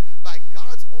husband, by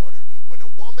God's order, when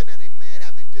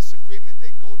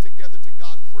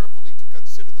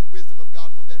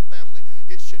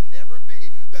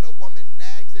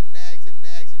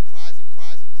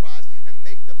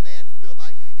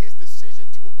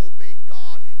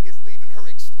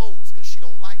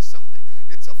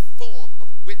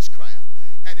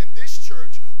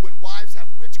church, when wives have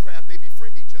witchcraft, they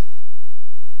befriend each other.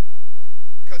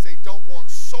 Because they don't want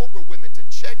sober women to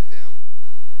check them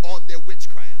on their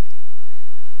witchcraft.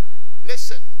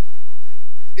 Listen,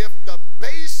 if the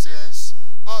basis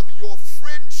of your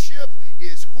friendship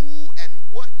is who and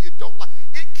what you don't like,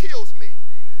 it kills me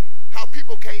how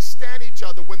people can't stand each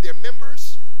other when they're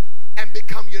members and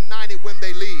become united when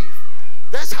they leave.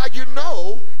 That's how you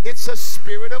know it's a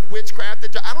spirit of witchcraft.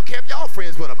 I don't care if y'all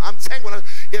friends with them. I'm saying,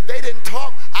 if they didn't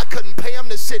talk, I couldn't pay them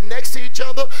to sit next to each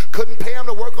other, couldn't pay them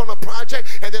to work on a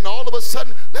project, and then all of a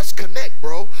sudden, let's connect,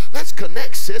 bro. Let's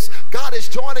connect, sis. God is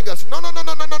joining us. No.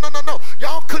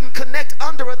 Y'all couldn't connect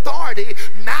under authority.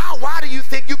 Now, why do you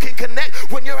think you can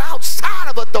connect when you're outside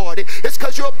of authority? It's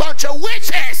because you're a bunch of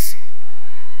witches.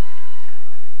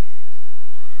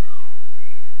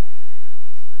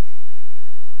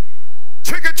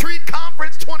 Trick or Treat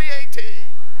Conference 2018.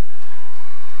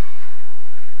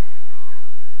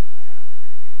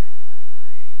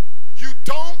 You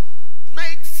don't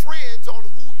make friends on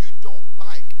who you don't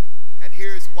like. And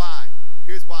here's why.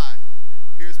 Here's why.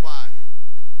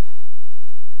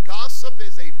 Gossip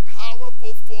is a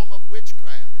powerful form of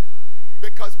witchcraft,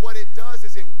 because what it does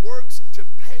is it works to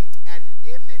paint an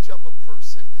image of a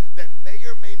person that may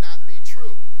or may not be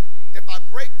true. If I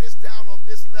break this down on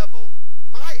this level,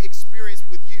 my experience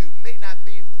with you may not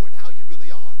be who and how you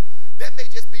really are. That may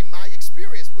just be my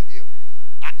experience with you.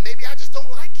 Maybe I just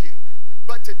don't like you.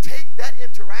 But to take that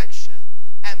interaction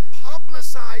and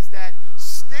publicize that,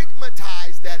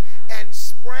 stigmatize that, and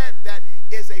spread that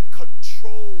is a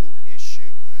control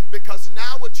issue. Because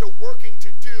now what you're working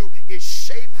to do is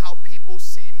shape how people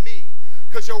see me.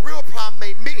 Because your real problem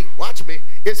ain't me, watch me,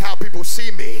 is how people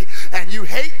see me. And you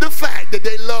hate the fact that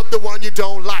they love the one you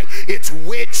don't like. It's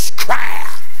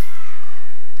witchcraft.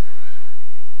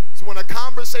 So when a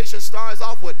conversation starts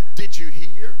off with, did you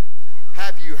hear?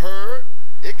 Have you heard?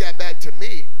 It got back to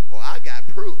me, or I got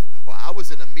proof, or I was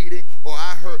in a meeting, or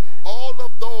I heard. All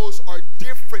of those are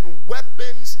different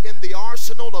weapons in the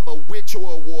arsenal of a witch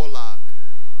or a warlock.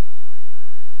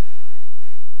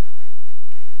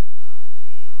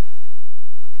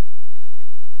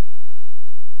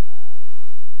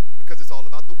 Because it's all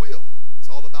about the will. It's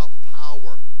all about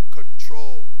power,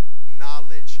 control,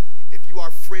 knowledge. If you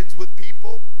are friends with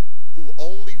people who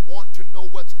only want to know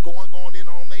what's going on in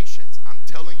all nations, I'm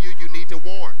telling you, you need to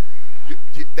warn.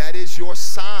 That is your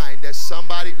sign that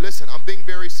somebody, listen, I'm being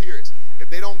very serious. If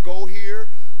they don't go here,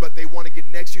 but they want to get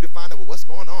next to you to find out, well, what's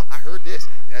going on? I heard this.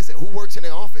 That's it. Who works in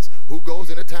the office? Who goes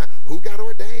into town? Who got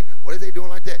ordained? What are they doing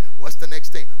like that? What's the next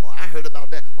thing? Oh, I heard about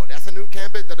that. Oh, that's a new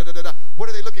campus. What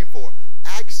are they looking for?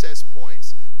 Access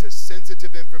points to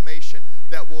sensitive information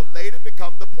that will later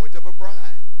become the point of a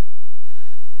bride.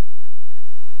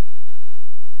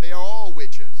 They are all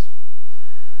witches.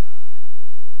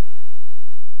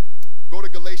 Go to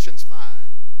Galatians 5.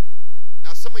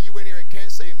 Now, some of you in here and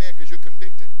can't say amen because you're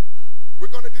convicted. We're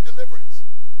going to do deliverance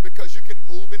because you can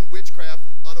move in witchcraft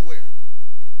unaware.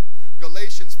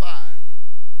 Galatians 5.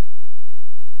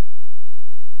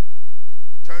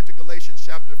 Turn to Galatians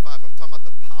chapter 5. I'm talking about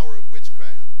the power of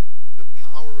witchcraft. The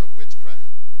power of witchcraft.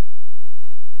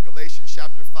 Galatians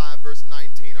chapter 5, verse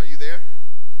 19. Are you there?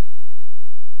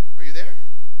 Are you there?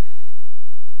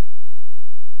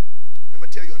 Let me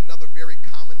tell you another very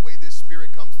common way this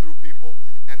spirit comes through people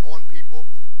and on people,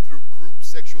 through group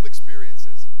sexual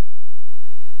experiences.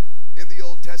 In the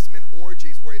Old Testament,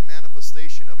 orgies were a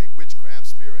manifestation of a witchcraft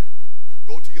spirit.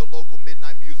 Go to your local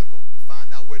midnight musical and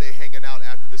find out where they're hanging out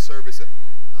after the service.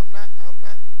 I'm not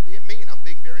being mean. I'm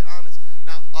being very honest.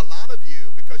 Now, a lot of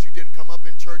you, because you didn't come up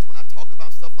in church when I talk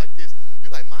about stuff like this,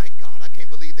 you're like, my God, I can't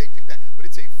believe they do that. But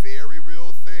it's a very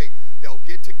real thing. They'll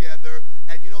get together,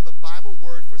 and you know the Bible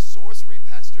word for sorcery,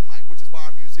 Pastor Mike, which is why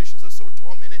our musicians are so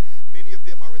tormented. Many of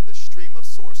them are in the stream of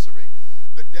sorcery.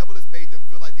 The devil has made them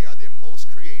feel like they are their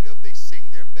most creative. They sing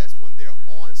their best when they're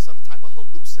on some type of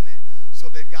hallucinant. So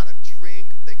they've got to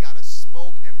drink, they got to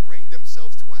smoke, and bring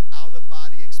themselves to an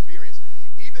out-of-body experience.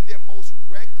 Even their most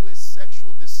reckless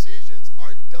sexual decisions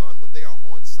are done when they are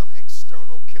on some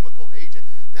external chemical agent.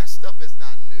 That stuff is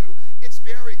not new. It's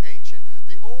very ancient.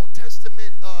 The Old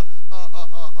Testament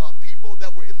people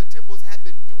that were in the temples had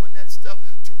been doing that stuff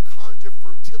to conjure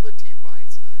fertility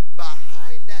rites.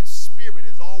 Behind that spirit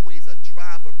is always a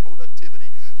drive of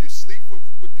productivity. You sleep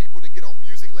with people to get on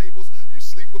music labels. You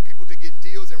sleep with people to get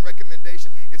deals and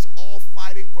recommendations. It's all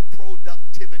fighting for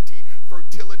productivity,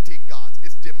 fertility gods.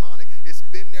 It's demonic. It's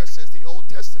been there since the Old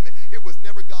Testament. It was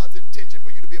never God's intention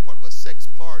for you to be a part of a sex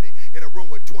party in a room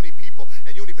with 20 people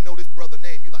and you don't even know this brother's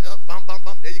name. You're like, oh, bum, bum,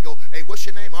 bum. There you go. Hey, what's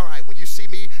your name? All right. When you see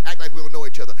me, act like we don't know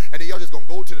each other. And then y'all just going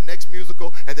to go to the next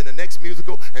musical and then the next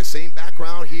musical and sing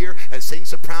background here and sing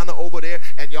soprano over there.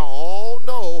 And y'all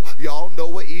know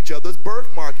what each other's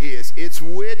birthmark is. It's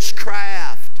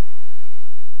witchcraft.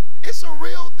 It's a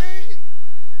real thing.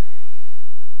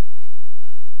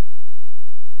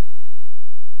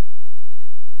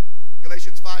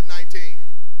 Galatians 5:19.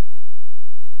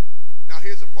 Now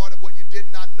here's a part of what you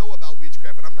did not know about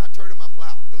witchcraft, and I'm not turning my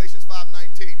plow. Galatians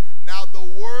 5:19. Now the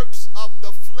works of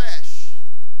the flesh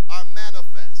are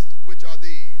manifest, which are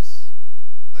these: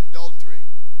 adultery,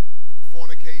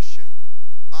 fornication,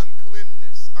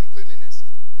 uncleanness,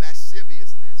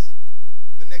 lasciviousness.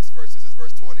 The next verse, this is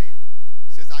verse 20,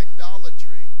 says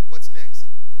idolatry. What's next?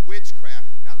 Witchcraft.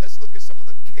 Now let's look at some of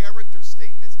the character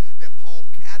statements that Paul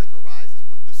categorizes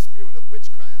with the spirit of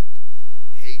witchcraft.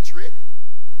 Hatred,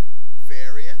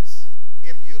 variance,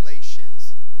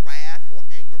 emulations, wrath or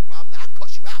anger problems. I'll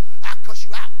cuss you out. I'll cuss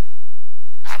you out.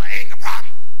 I have an anger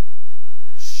problem.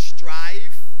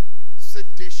 Strife,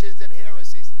 seditions, and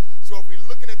heresies. So if we're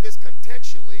looking at this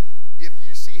contextually, if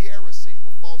you see heresy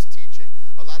or false teaching,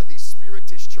 a lot of these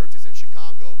spiritist churches in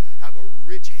Chicago have a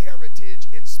rich heritage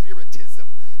in spiritism.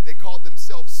 They call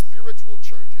themselves spiritual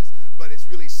churches, but it's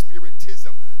really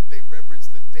spiritism. They reverence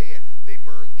the dead. They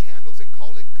burn candles and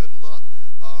call it good luck.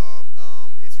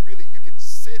 It's really, you can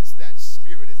sense that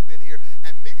spirit. It's been here.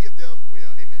 And many of them, well,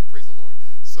 yeah, amen, praise the Lord.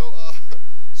 So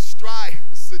strife,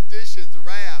 seditions,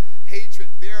 wrath, hatred,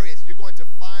 variance, you're going to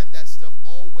find that stuff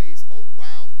always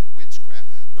around witchcraft.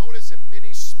 Notice in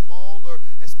many smaller,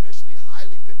 especially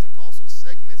highly Pentecostal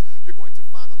segments, you're going to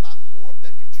find a lot more of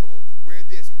that control. Wear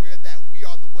this, wear that, we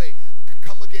are the way.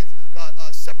 Come against,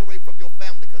 separate from your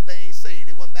family because they ain't saved.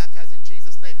 They weren't baptized in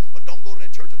Jesus' name. Or don't go to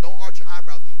that church, or don't arch your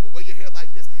eyebrows, or wear your hair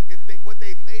like this. What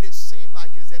they've made it seem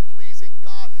like is that pleasing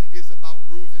God is about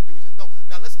rules and do's and don'ts.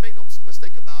 Now let's make no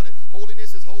mistake about it.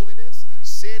 Holiness is holiness.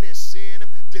 Sin is sin.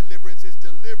 Deliverance is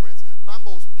deliverance. My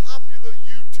most popular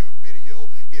YouTube video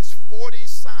is 40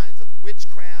 signs of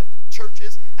witchcraft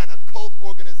churches and occult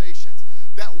organizations.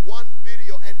 That one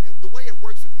video, and the way it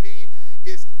works with me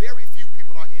is very few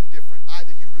people are indifferent.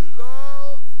 Either you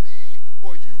love me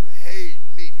or you hate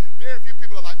me. Very few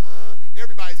people are like,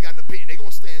 everybody's got an opinion. They're going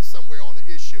to stand somewhere on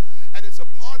the issue. And it's a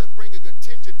part of bringing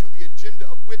attention to the agenda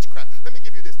of witchcraft. Let me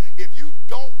give you this. If you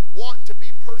don't want to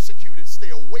be persecuted, stay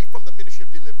away from the ministry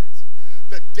of deliverance.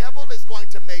 The devil is going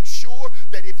to make sure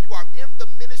that if you are in the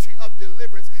ministry of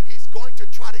deliverance, he's going to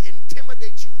try to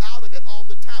intimidate you out of it all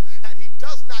the time. And he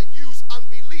does not use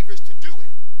unbelievers to do it.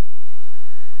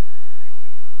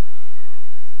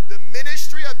 The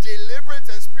ministry of deliverance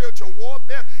and spiritual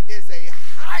warfare is a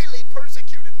highly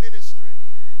persecuted ministry.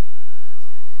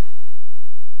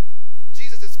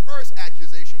 Jesus' first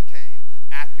accusation came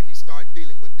after he started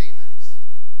dealing with demons.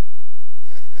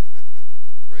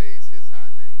 Praise his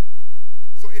high name.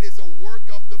 So it is a work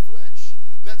of the flesh.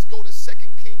 Let's go to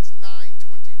 2 Kings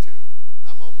 9:22.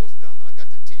 I'm almost done, but I've got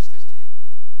to teach this to you.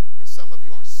 Because some of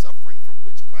you are suffering from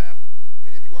witchcraft.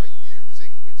 Many of you are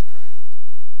using witchcraft.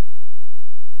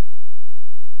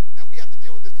 Now we have to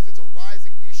deal with this because it's a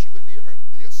rising issue in the earth.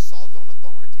 The assault on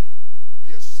authority.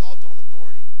 The assault on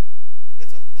authority.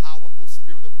 It's a powerful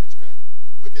spirit of witchcraft.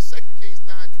 Look at 2 Kings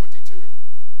 9:22.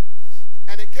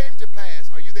 And it came to pass,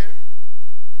 are you there?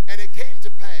 And it came to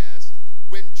pass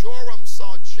when Joram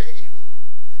saw Jehu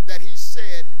that he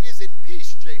said, "Is it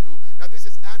peace, Jehu?" Now this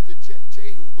is after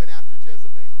Jehu went after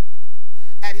Jezebel.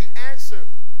 And he answered,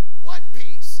 "What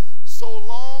peace? So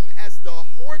long as the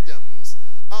whoredoms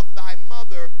of thy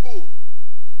mother," who?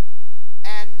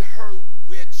 "And her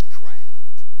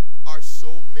witchcraft are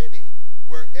so many."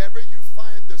 Wherever you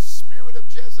find the spirit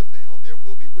of Jezebel, there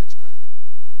will be witchcraft.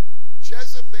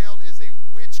 Jezebel is a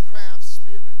witchcraft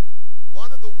spirit.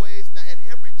 One of the ways, now, and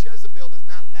every Jezebel is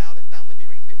not loud and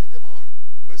domineering. Many of them are.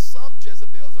 But some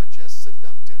Jezebels are just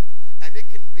seductive. And it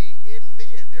can be in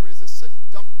men. There is a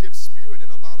seductive spirit in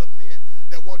a lot of men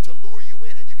that want to lure you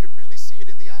in. And you can really see it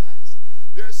in the eyes.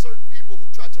 There are certain people who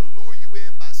try to lure you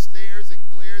in by stares and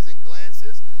glares and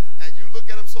glances. And you look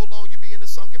at them so long, you be in the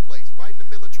sunken place. Right in the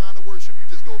middle of trying to worship. You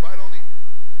just go right on in.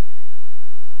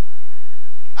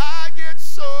 I get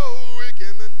so weak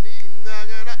in the knee.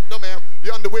 No, ma'am.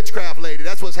 You're under witchcraft, lady.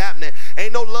 That's what's happening.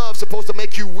 Ain't no love supposed to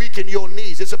make you weak in your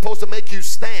knees. It's supposed to make you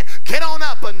stand. Get on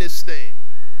up on this thing.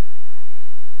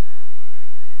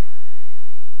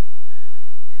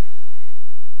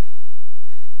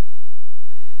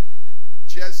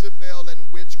 Jezebel and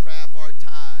witchcraft are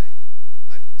tied.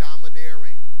 A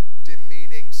domineering,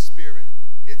 demeaning spirit.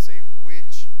 It's a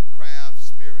witchcraft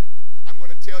spirit. I'm going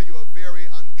to tell you a very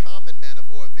uncommon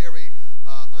or a very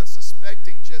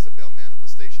unsuspecting Jezebel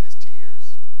manifestation is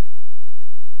tears.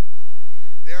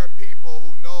 There are people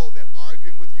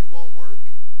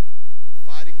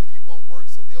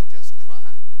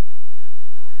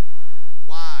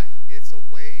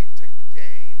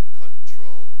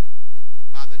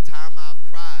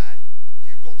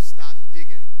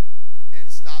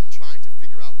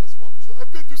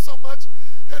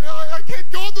And I can't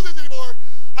go through this anymore.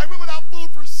 I went without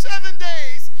food for 7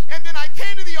 days, and then I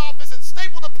came to the office and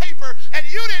stapled the paper, and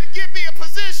you didn't give me a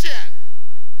position.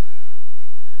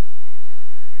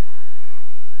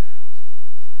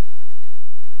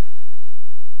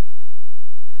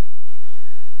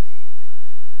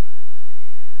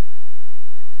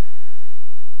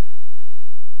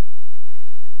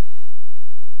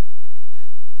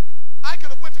 I could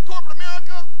have went to corporate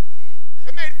America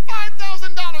and made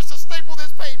 $5,000 to staple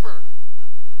this paper.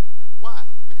 Why?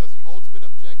 Because the ultimate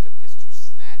objective is to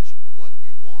snatch what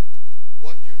you want.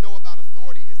 What you know about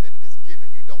authority is that it is given.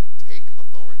 You don't take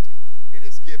authority. It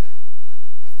is given.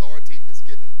 Authority is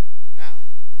given. Now,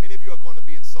 many of you are going to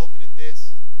be insulted at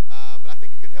this, but I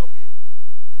think it could help you.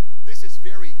 This is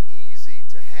very easy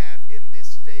to have in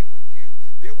this day when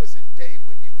there was a day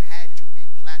when you had to be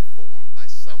platformed by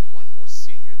someone more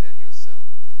senior than yourself.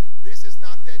 This is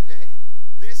not that day.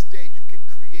 This day you can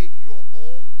create your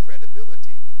own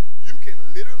credibility. You can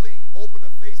literally open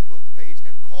a Facebook page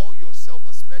and call yourself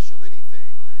a special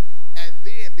anything, and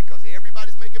then because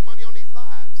everybody's making money on these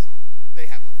lives, they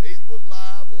have a Facebook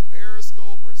Live or a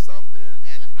Periscope or something,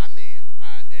 and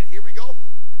and here we go.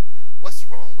 What's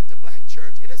wrong with the black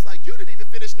church? And it's like, you didn't even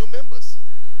finish new members.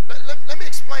 Let me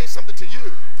explain something to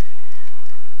you.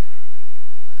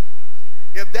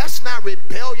 If that's not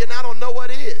rebellion, I don't know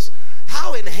what is.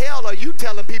 How in hell are you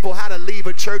telling people how to leave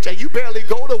a church and you barely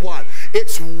go to one?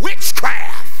 It's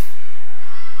witchcraft.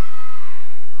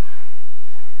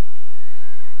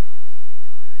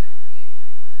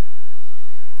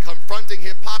 Confronting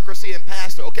hypocrisy in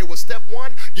pastor. Okay, well, step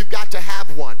one, you've got to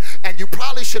have one. And you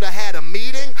probably should have had a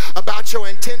meeting about your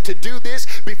intent to do this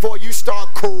before you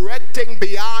start correcting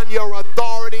beyond your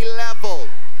authority level.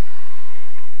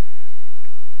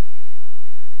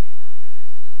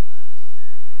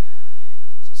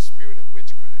 It's a spirit of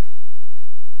witchcraft.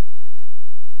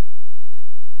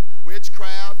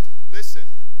 Witchcraft, listen,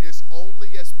 is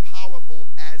only as powerful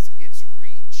as its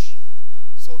reach.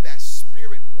 So that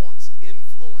spirit wants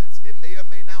influence. It may or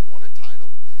may not want a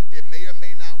title. It may or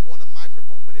may not want a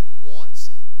microphone, but it wants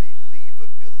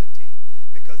believability.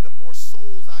 Because the more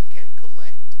souls I can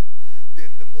collect,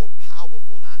 then the more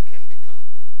powerful I can become.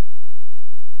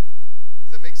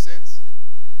 Does that make sense?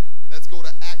 Let's go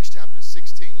to Acts chapter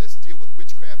 16. Let's deal with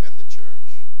witchcraft and the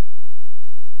church.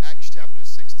 Acts chapter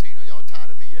 16. Are y'all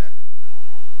tired of me yet?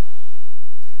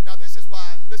 Now this is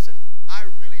why, listen, I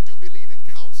really do believe in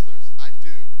counselors. I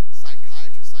do.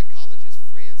 Psychiatrists, psychologists,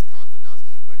 friends, confidants.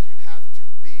 But you have to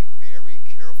be very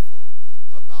careful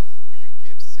about who you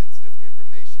give sensitive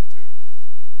information to.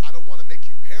 I don't want to make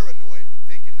you paranoid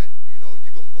thinking that,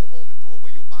 you're going to go home and throw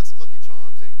away your box of Lucky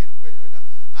Charms and get away.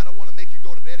 I don't want to make you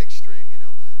go to that extreme,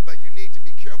 But you need to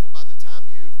be careful by the time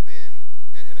you've been,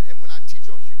 and when I teach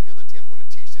on humility, I'm going to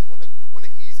teach this. One of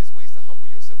the easiest ways to humble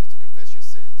yourself is to confess your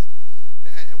sins.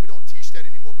 And we don't teach that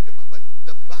anymore, but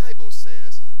the Bible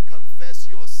says, confess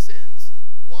your sins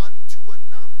one to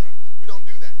another. We don't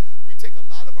do that. We take a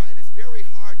lot of and it's very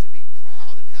hard to be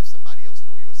proud and have somebody else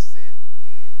know your sin.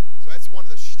 So that's one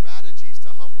of the strategies to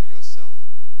humble yourself.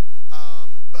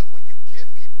 But when you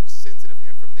give people sensitive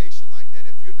information like that,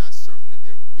 if you're not certain that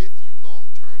they're with you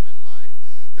long term in life,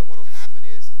 then what will happen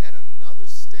is at another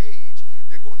stage,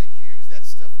 they're going to use that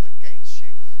stuff against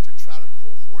you to try to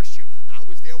coerce you. I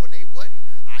was there when they wasn't.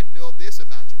 I know this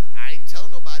about you. I ain't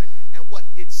telling nobody. And what?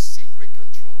 It's secret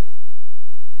control.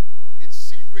 It's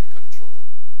secret control.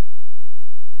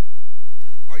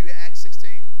 Are you at Acts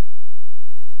 16?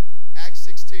 Acts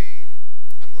 16,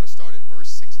 I'm going to start at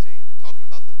verse 16, talking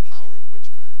about the power of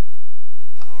witchcraft.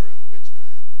 The power of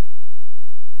witchcraft.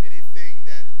 Anything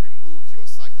that removes your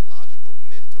psychological,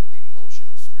 mental,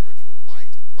 emotional, spiritual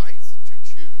rights to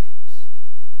choose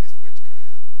is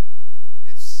witchcraft.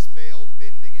 It's spell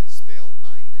bending and spell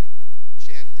binding,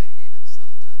 chanting even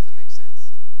sometimes. That makes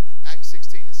sense? Acts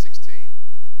 16 and 16.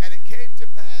 And it came to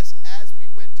pass as we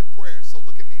went to prayer. So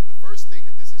look at me. The first thing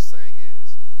that this is saying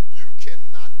is you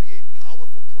cannot be a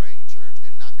powerful praying church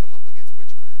and not come up against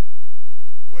witchcraft.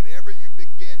 Whenever you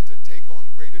begin to take on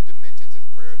greater dimensions in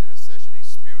prayer and intercession, a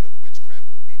spirit of witchcraft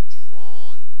will be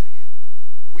drawn to you.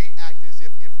 We act as if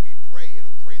we pray,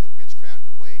 it'll pray the witchcraft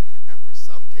away. And for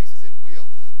some cases it will.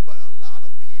 But a lot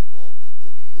of people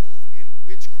who move in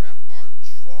witchcraft are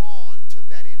drawn to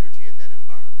that energy and that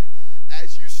environment.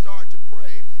 As you start to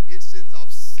pray, it sends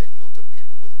off signal to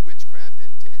people with witchcraft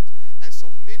intent. And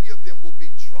so many of them will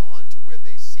be drawn to where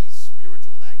they see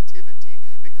spiritual activity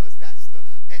because that's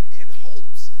in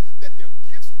hopes that their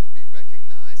gifts will be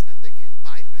recognized and they can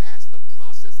bypass the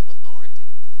process of authority.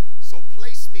 So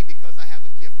place me because I have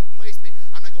a gift, or place me.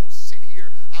 I'm not going to sit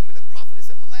here. I've been a prophetess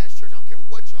at my last church. I don't care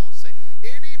what y'all say.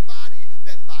 Any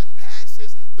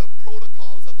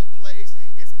protocols of a place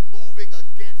is moving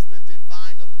against the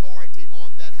divine authority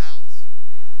on that house.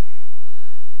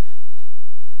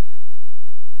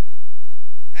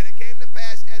 And it came to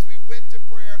pass as we went to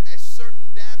prayer, a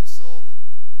certain damsel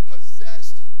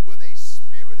possessed with a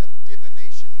spirit of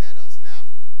divination met us. Now,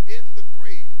 in the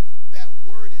Greek, that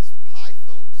word is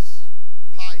pythos.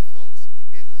 Pythos.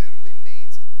 It literally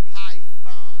means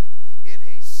python, in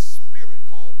a spirit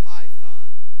called Python,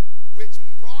 which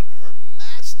brought her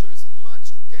masters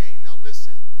much gain. Now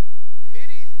listen,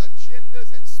 many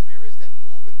agendas and spirits that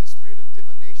move in the spirit of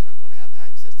divination are going to have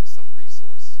access to some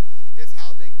resource. It's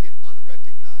how they get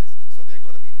unrecognized. So they're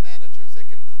going to be managers that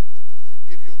can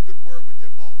give you a good word with their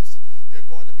boss. They're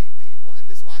going to be people, and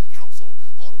this is why I counsel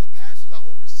all of the pastors I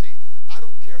oversee. I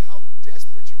don't care how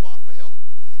desperate you are for help.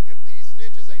 If these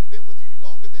ninjas ain't been with you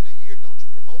longer than a year, don't you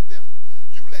promote them.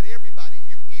 You let everybody,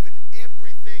 you even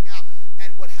everything out.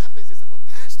 And what happens is if a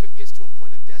pastor gets to a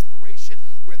point of desperation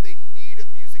where they need a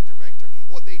music director,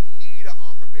 or they need an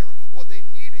armor bearer, or they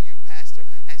need a youth pastor,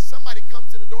 and somebody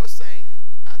comes in the door saying,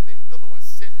 the Lord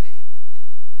sent me.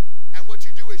 And what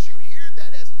you do is you hear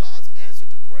that as God's answer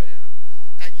to prayer,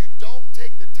 and you don't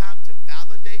take the time to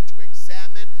validate, to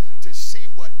examine, to see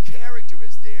what character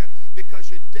is there, because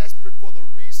you're desperate for the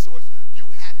resource. You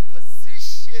have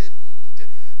positioned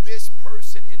this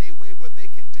person in a way where they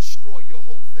can destroy your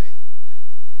whole thing.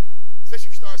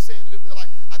 Especially if you start saying to them, they're like,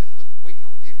 I've been waiting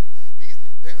on you.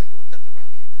 They ain't doing nothing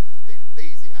around here. They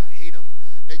lazy. I hate them.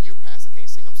 That you, pastor, can't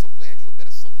sing. I'm so glad you're a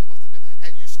better soloist than them.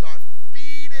 And you start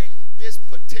feeding this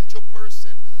potential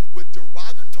person with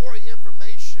derogatory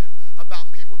information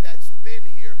about people that's been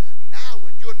here. Now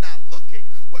when you're not looking,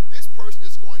 what this person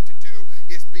is going to do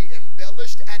is be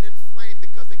embellished and inflamed,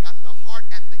 because they got the heart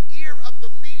and the ear of the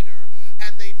leader,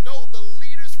 and they know the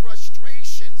leader's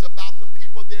frustrations about the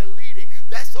people they're leading.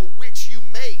 That's a witch you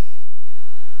made.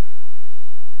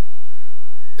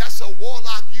 That's a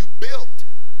warlock you built.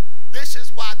 This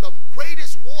is why the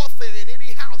greatest warfare in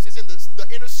any house is in the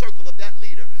inner circle of that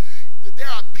leader. There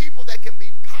are people that can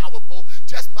be powerful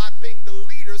just by being the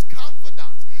leader's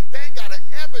confidants. They ain't got to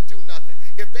ever do nothing.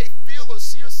 If they feel or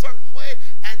see a certain way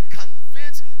and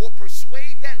convince or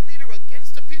persuade that leader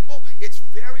against the people, it's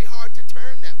very hard to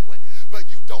turn that way. But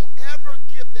you don't ever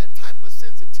give that type of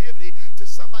sensitivity to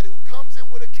somebody who comes in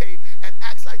with a cape and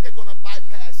acts like they're going to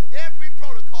bypass every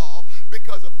protocol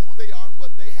because of who they are and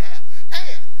what they have.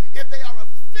 And if they are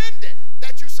offended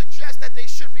that you suggest that they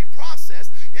should be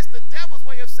processed, it's the devil's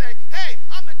way of saying, hey,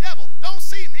 I'm the devil. Don't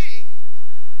see me.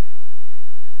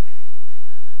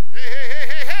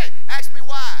 Hey. Ask me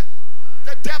why.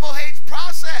 The devil hates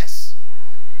process.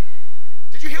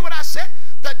 Did you hear what I said?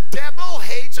 The devil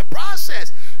hates a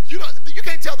process. You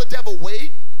can't tell the devil,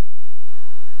 wait.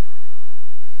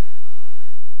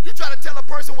 You try to tell a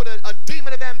person with a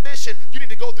demon of ambition, you need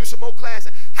to go through some more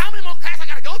classes. How many more classes I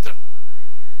got to go through?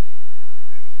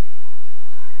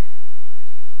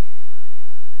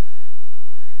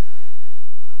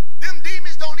 Them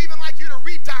demons don't even like you to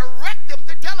redirect them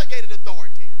to delegated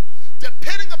authority.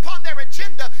 Depending upon their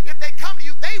agenda, if they come to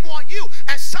you, they want you.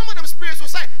 And some of them spirits will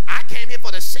say, I came here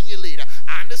for the senior leader.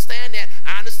 I understand that.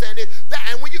 I understand it.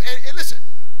 And when you and listen,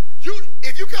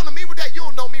 if you come to me with that, you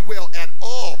don't know me well at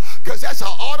all. Because that's an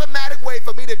automatic way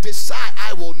for me to decide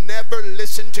I will never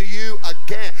listen to you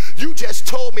again. You just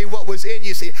told me what was in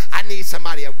you. See, I need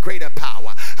somebody of greater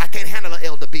power. I can't handle an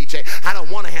Elder BJ. I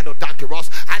don't want to handle Dr. Ross.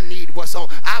 I need what's on.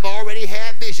 I've already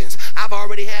had visions. I've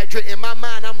already had dreams. In my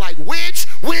mind, I'm like, witch.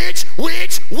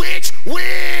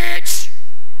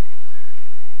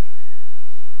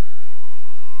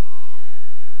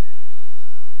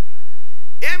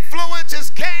 Influence is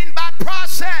gained by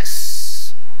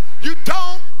process. You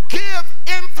don't give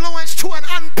influence to an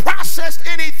unprocessed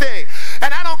anything.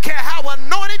 And I don't care how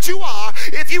anointed you are,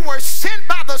 if you were sent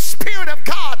by the Spirit of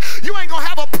God, you ain't going to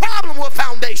have a problem with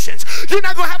foundations. You're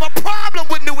not going to have a problem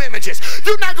with new images.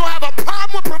 You're not going to have a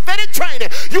problem with prophetic training.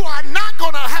 You are not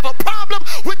going to have a problem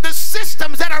with the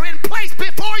systems that are in place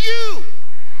before you.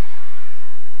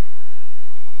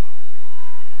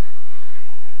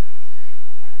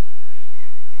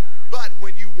 But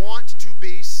when you want to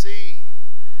be seen,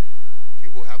 you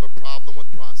will have a problem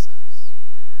with process.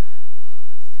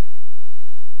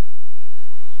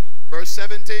 Verse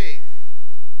 17.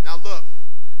 Now look.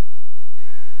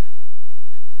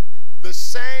 The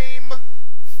same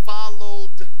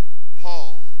followed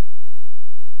Paul.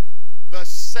 The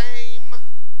same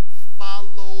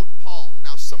followed Paul.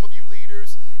 Now some of you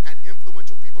leaders and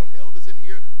influential people and elders in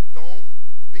here, don't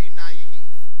be naive,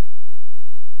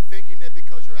 thinking that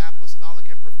because you're apostolic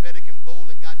and prophetic and bold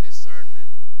and got discernment,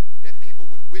 that people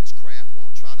with witchcraft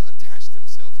won't try to attach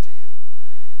themselves to you.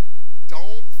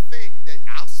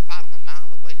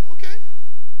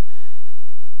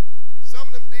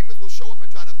 show up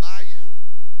and try to buy you.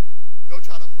 They'll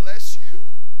try to bless you.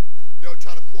 They'll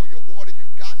try to pour your water.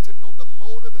 You've got to know the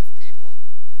motive of people.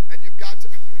 And you've got to...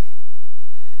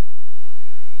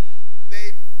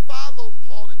 They followed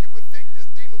Paul, and you would think this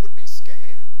demon would be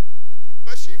scared.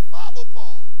 But she followed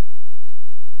Paul.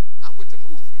 I'm with the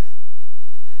movement.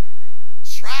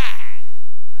 Tribe.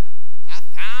 I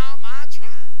found my tribe.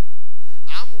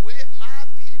 I'm with my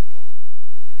people.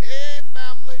 Hey,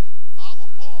 family,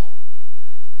 follow Paul.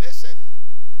 Listen,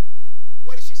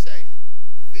 what did she say?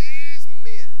 These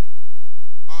men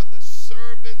are the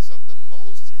servants of the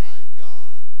Most High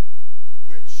God,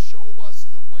 which show us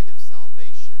the way of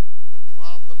salvation. The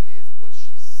problem is what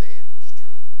she said was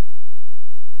true.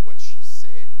 What she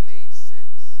said made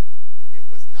sense. It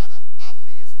was not an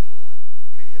obvious ploy.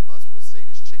 Many of us would say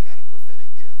this chick had a prophetic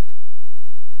gift.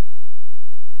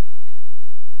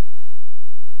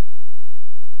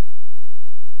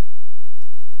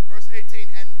 Verse 18,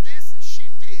 and this she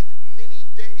did many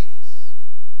days.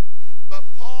 But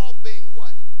Paul being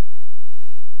what?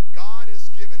 God has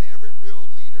given every real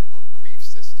leader a grief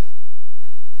system.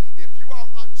 If you are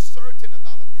uncertain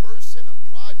about a person, a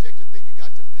project, a thing, you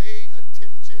got to pay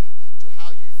attention to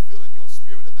how you feel in your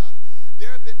spirit about it.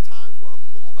 There have been times where a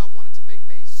move I wanted to make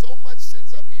made so much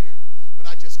sense up here, but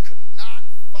I just could not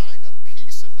find a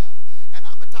peace about it. And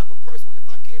I'm the type of person where if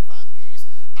I can't find peace,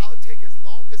 I'll take as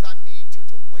long as I need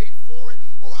to wait for it,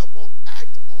 or I won't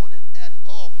act on it at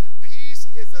all. Peace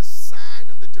is a sign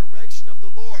of the direction of the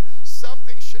Lord.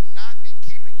 Something should not be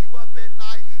keeping you up at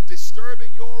night,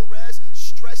 disturbing your rest,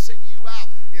 stressing you out.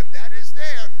 If that is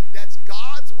there, that's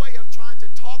God's way of trying to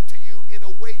talk to you in a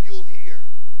way you'll hear.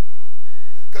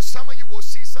 Because some of you will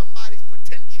see somebody's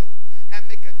potential and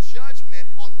make a judgment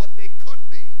on what they could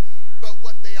be, but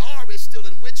what they are is still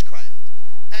in witchcraft.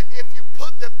 And if you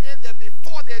put them in there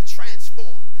before they're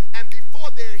transformed, and before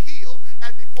they're healed,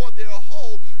 and before they're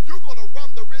whole, you're going to run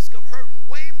the risk of hurting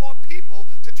way more people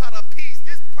to try to appease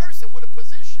this person with a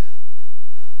position.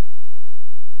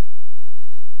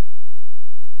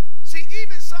 See,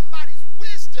 even somebody's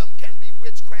wisdom can be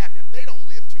witchcraft if they don't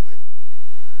live to it.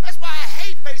 That's why I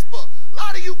hate Facebook. A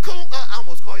lot of you I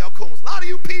almost call y'all coons. A lot of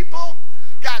you people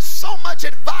got so much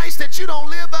advice that you don't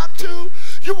live up to.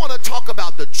 You want to talk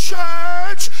about the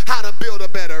church, how to build a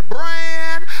better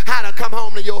brand, how to come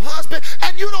home to your husband,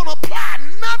 and you don't apply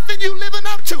nothing you living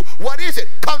up to. What is it?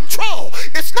 Control.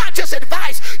 It's not just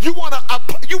advice. You want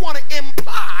to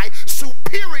imply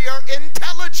superior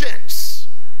intelligence.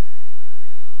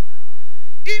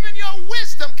 Even your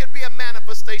wisdom could be a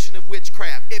manifestation of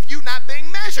witchcraft if you're not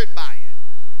being measured by it.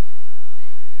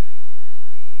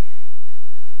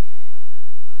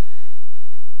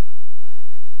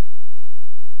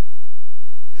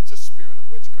 It's a spirit of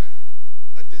witchcraft,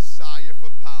 a desire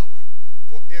for power,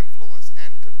 for influence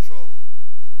and control.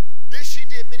 This she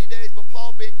did many days, but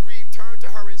Paul, being grieved, turned to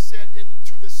her and said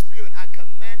into the spirit, I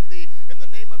command thee in the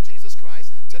name of Jesus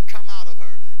Christ to come out of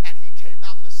her. And he came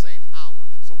out the same hour.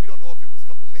 So we don't know if it was a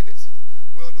couple minutes.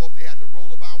 We don't know if they had to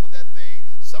roll around with that thing.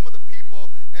 Some of the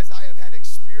people, as I have had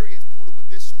experience poodle with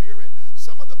this spirit,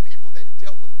 some of the people that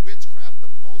dealt with witchcraft the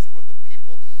most were the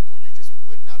people who you just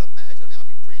would not imagine. I mean, I'll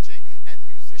be preaching and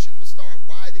musicians would start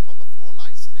writhing on the floor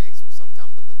like snakes, or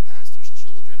sometimes the pastor's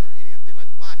children or anything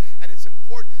like that. And it's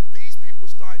important. These people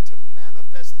start to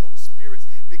manifest those spirits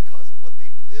because of what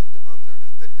they've lived under,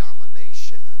 the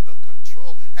domination, the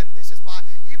control. And this is why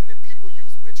even if people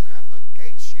use witchcraft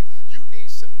against you, you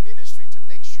need some ministry to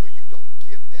make sure you don't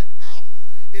give that out.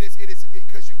 It is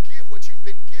because you give what you've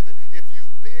been given. If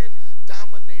you've been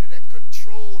dominated and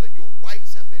controlled and your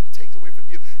rights have been taken away from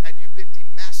you and you've been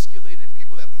demasculated and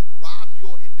people have robbed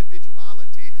your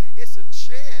individuality, it's a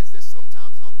chance that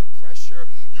sometimes under pressure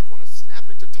you're going to snap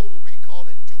into total recall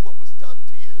and do what was done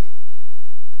to you.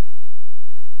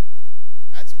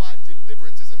 That's why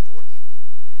deliverance is important.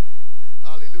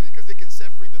 Hallelujah. Because it can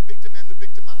set free the victim and the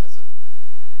victimizer.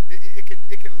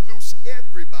 It can loose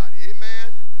everybody.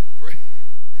 Amen. Pray.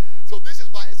 So this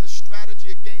is why it's a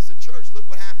strategy against the church. Look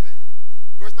what happened.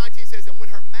 Verse 19 says, and when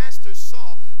her masters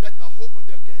saw that the hope of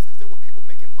their gains, because there were people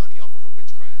making money off of her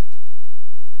witchcraft.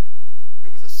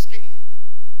 It was a scheme.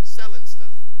 Selling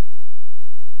stuff.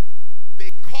 They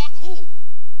caught who?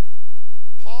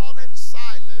 Paul and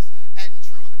Silas, and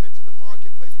drew them into the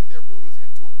marketplace with their rulers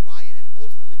into a riot and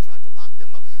ultimately tried to lock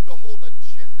them up. The whole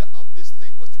agenda of this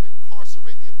thing was to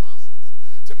incarcerate the apostles,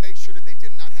 to make sure that they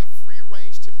did not have free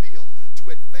range to build, to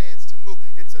advance, to move.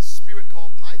 It's a spirit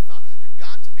called Python. You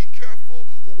got to be careful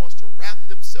who wants to wrap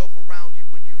themselves around you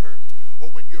when you hurt,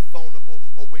 or when you're vulnerable,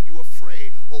 or when you're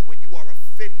afraid, or when you are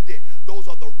offended. Those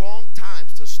are the wrong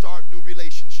times to start new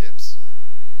relationships.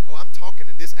 Oh, I'm talking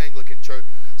in this Anglican church.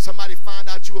 Somebody find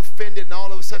out you offended, and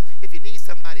all of a sudden, if you need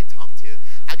somebody to talk to,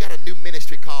 I got a new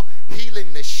ministry called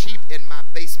Healing the Sheep in My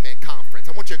Basement Conference.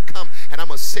 I want you to come, and I'm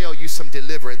going to sell you some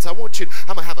deliverance. I'm going to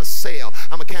have a sale.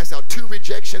 I'm going to cast out 2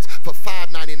 rejections for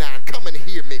 $5.99. Come and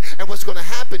hear me. And what's going to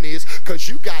happen is, because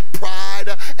you got pride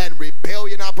and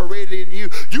rebellion operating in you,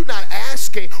 you're not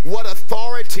asking what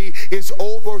authority is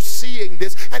overseeing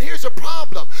this. And here's a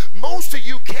problem. Most of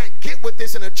you can't get with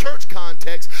this in a church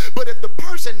context, but if the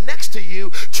person next to you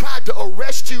tried to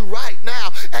arrest you right now,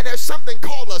 and there's something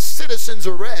called a citizen's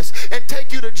arrest, and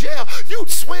take you to jail, you'd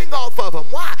swing off of them.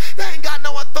 Why? They ain't got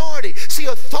no authority. See,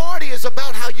 authority is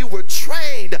about how you were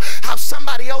trained, how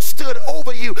somebody else stood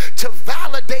over you to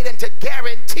validate and to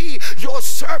guarantee your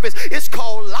service. It's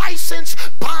called licensed,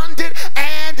 bonded,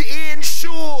 and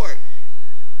insured.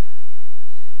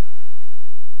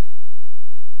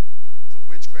 So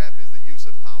witchcraft is the use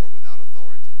of power without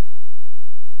authority.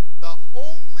 The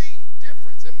only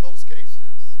difference in most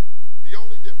cases, the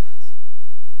only difference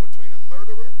between a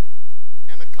murderer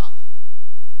and a cop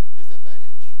is their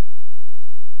badge.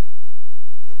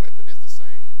 The weapon is the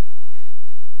same,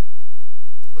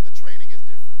 but the training is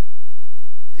different.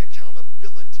 The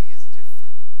accountability is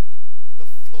different. The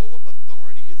flow of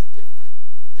authority is different.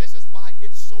 This is why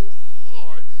it's so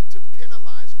hard to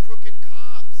penalize crooked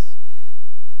cops.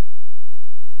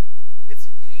 It's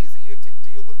easier to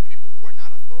deal with people who are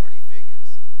not authority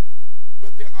figures.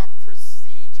 But there are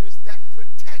procedures that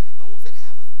protect those that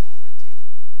have authority.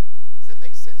 Does that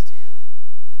make sense to you?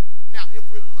 Now, if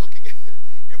we're looking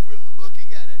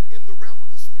at it in the realm of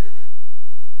the spirit,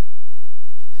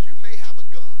 you may have a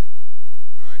gun.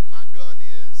 All right, my gun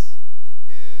is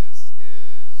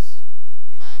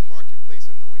my marketplace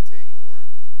anointing or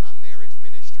my marriage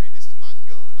ministry. This is my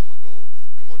gun. I'm gonna go.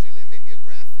 Come on, Jalen, make me a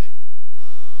graphic.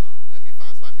 Let me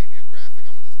find somebody, make me a graphic.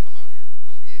 I'm gonna just come out here.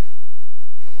 Yeah.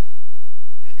 Come on.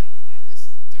 It's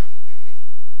time to do me.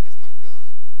 That's my gun.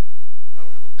 I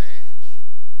don't have a badge.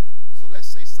 So let's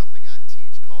say something I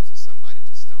teach causes somebody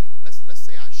to stumble. Let's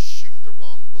say I shoot the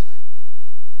wrong bullet.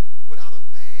 Without a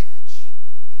badge,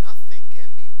 nothing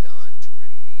can be done to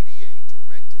remediate, to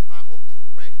rectify, or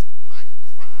correct my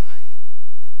crime.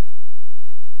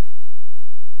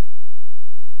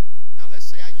 Now let's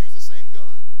say I use the same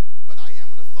gun, but I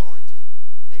am an authority,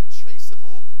 a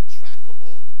traceable,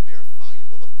 trackable,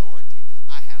 verifiable authority.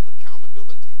 I have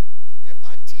accountability. If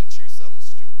I teach you something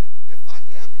stupid, if I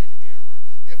am in error,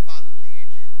 if I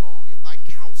lead you wrong, if I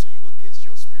counsel you against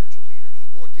your spiritual leader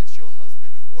or against your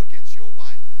husband or against your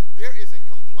wife, there is a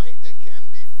complaint that can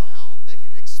be filed that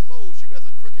can expose you as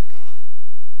a crooked cop.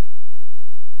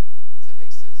 Does that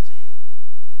make sense to you?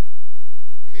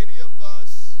 Many of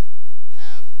us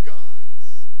have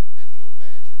guns and no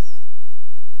badges.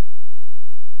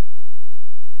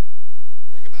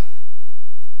 Think about it.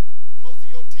 Most of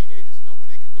your teenagers know where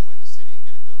they could go in the city and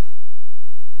get a gun.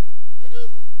 They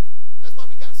do. That's why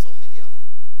we got so many of them,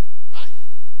 right?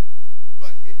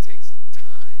 But it takes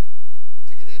time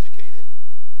to get educated,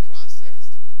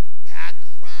 processed,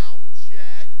 background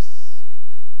checks,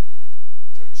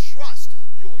 to trust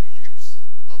your use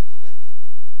of the weapon.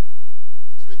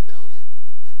 It's rebellion.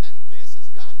 And this has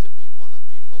got to be one of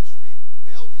the most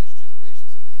rebellious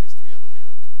generations in the history of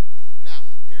America. Now,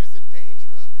 here's the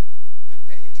danger of it. The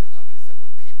danger of it is that when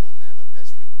people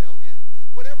manifest rebellion,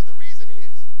 whatever the reason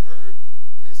is, hurt,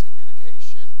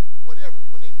 miscommunication, whatever,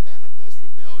 when they manifest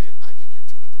rebellion, I give you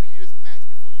 2 to 3 years max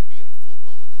before you be in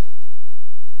full-blown occult.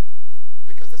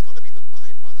 Because that's going to be the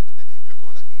byproduct of that. You're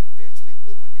going to eventually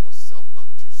open yourself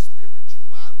up to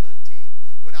spirituality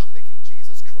without making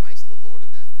Jesus Christ the Lord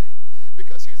of that thing.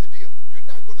 Because here's the deal. You're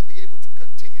not going to be able to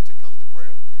continue to come to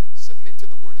prayer, submit to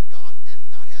the Word of God, and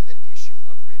not have that issue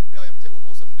of rebellion. I'm going to tell you what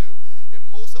most of them do. If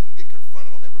most of them get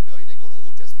confronted on their rebellion, they go to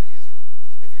Old Testament Israel.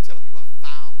 If you tell them you are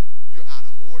foul, you're out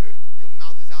of order, your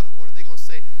mouth is out of order, they're going to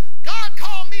say, God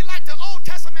called me like the Old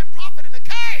Testament prophet in the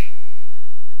cave.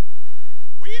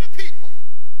 We the people.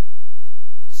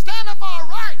 Stand up for our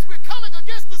rights. We're coming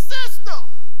against the system.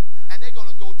 And they're going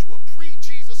to go to a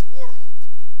pre-Jesus world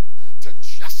to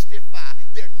justify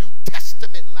their New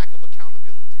Testament lack of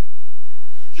accountability.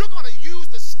 You're going to use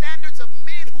the standards of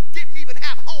men who didn't even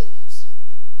have homes,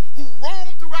 who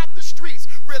roam throughout the streets,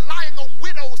 relying on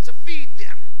widows to feed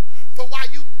them, for why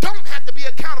you don't have to be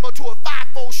accountable to a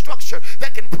 5-fold structure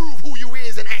that can prove who you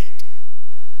is and ain't.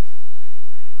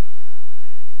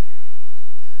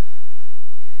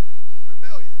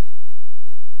 Rebellion.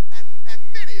 And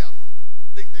many of them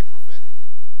think they're prophetic.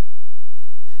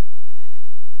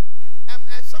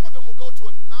 And some of them will go to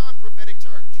a non-prophetic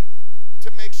church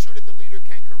to make sure that the leader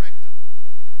can't correct them.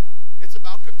 It's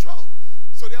about control.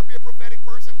 So there'll be a prophetic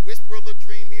person, whisper a little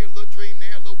dream here, a little dream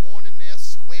there, a little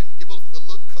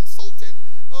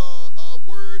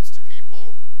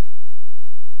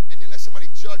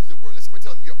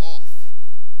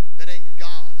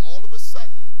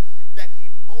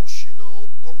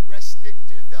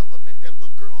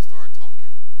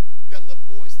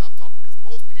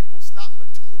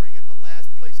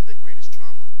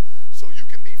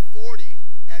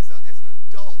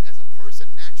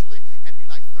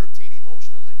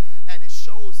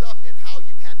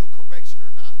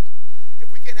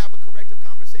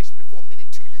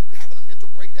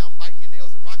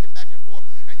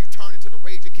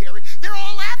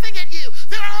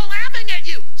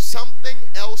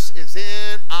else is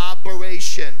in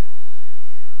operation.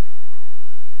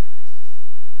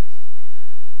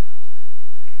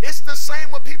 It's the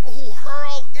same with people who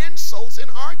hurl insults in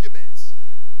arguments.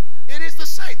 It is the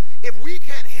same. If we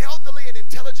can't healthily and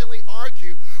intelligently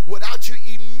argue without you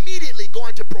immediately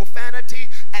going to profanity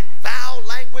and foul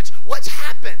language, what's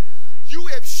happened? You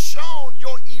have shown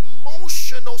your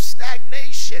emotional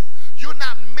stagnation. You're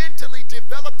not mentally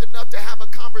developed enough to have a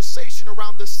conversation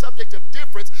around the subject of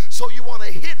difference, so you want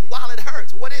to hit while it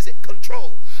hurts. What is it?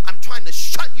 Control. I'm trying to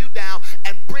shut you down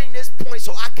and bring this point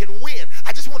so I can win.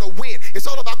 I just want to win. It's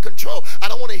all about control. I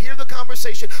don't want to hear the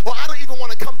conversation, or I don't even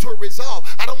want to come to a resolve.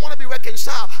 I don't want to be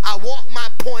reconciled. I want my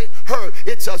point heard.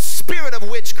 It's a spirit of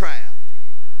witchcraft.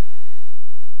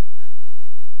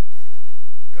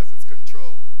 Because it's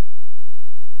control.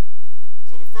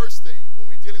 So the first thing, when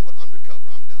we're dealing with undercover,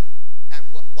 I'm done, and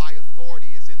why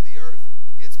authority is in the earth,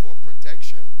 it's for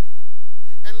protection.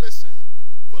 And listen,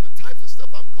 for the types of stuff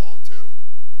I'm called to,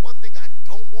 one thing I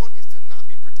don't want is to not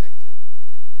be protected.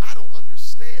 I don't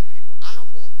understand people. I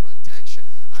want protection.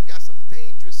 I've got some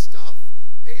dangerous stuff,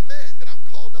 amen, that I'm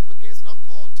called up against and I'm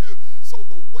called to. So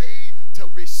the way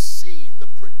to receive the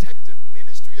protective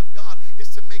ministry of God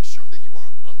is to make sure that you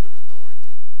are under authority.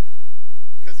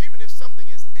 Because even if something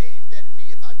is aimed at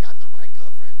me, if I got the right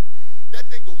covering, that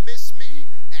thing will miss me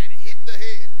and hit the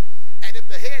head. And if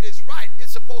the head is right,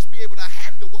 it's supposed to be able to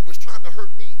handle what was trying to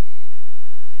hurt me.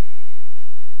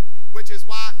 Which is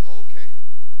why, okay.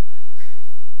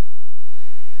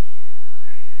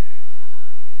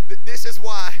 This is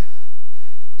why,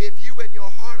 if you in your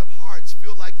heart of hearts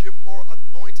feel like you're more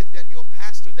anointed than your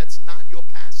pastor, that's not your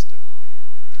pastor.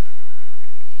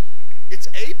 It's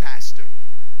a pastor,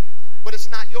 but it's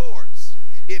not yours.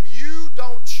 If you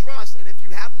don't trust and if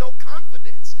you have no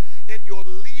confidence in your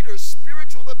leader's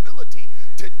spiritual ability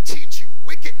to teach you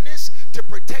wickedness, to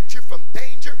protect you from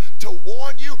danger, to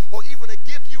warn you, or even to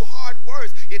give you hard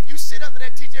words, if you sit under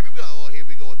that teaching every week, oh, here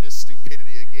we go with this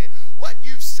stupidity again. What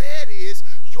you've said is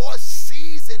your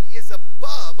season is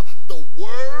above the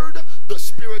word, the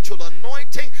spiritual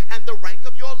anointing, and the rank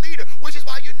of your leader, which is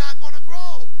why you're not going to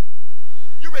grow.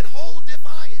 You're in whole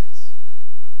defiance.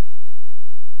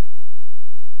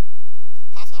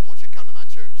 Apostle, I want you to come to my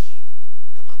church.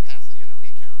 Because my pastor, you know,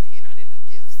 he not into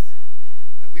gifts.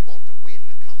 And we want the wind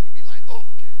to come. We be like, oh,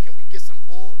 can we get some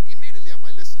oil? Immediately I'm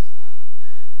like, listen,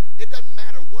 it doesn't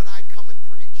matter what I come and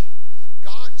preach.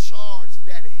 God charged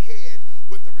that head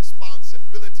with the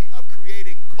responsibility of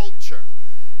creating culture.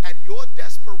 And your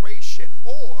desperation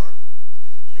or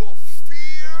your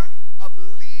fear of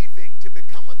leaving to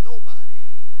become a nobody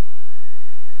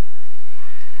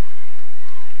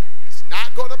is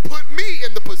not going to put me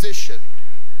in the position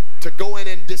to go in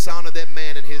and dishonor that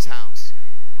man in his house.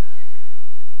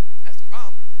 That's the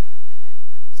problem.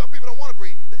 Some people don't want to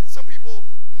bring, some people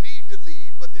need to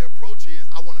leave, but their approach is,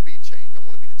 I want to be changed. I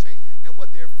want to be the change. And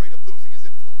what they're afraid of losing is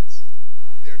influence.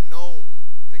 They're known.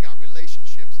 They got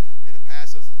relationships. They're the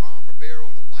pastor's armor bearer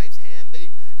or the wife's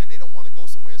handmaiden, and they don't want to go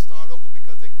somewhere and start over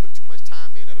because they put too much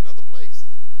time in at another place.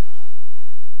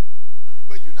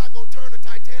 But you're not going to turn the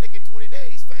Titanic in 20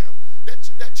 days, fam.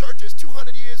 That church is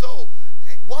 200 years old.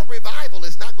 One revival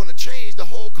is not going to change the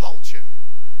whole culture.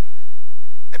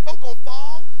 And folk going to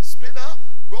fall, spit up,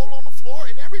 roll on the floor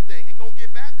and everything, and going to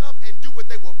get back up and do what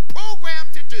they were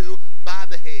programmed to do by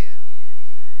the head.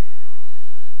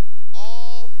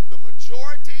 The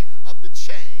majority of the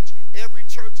change every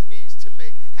church needs to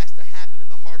make has to happen in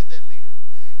the heart of that leader.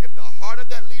 If the heart of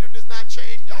that leader does not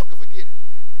change, y'all can forget it.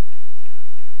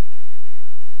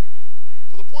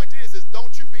 So the point is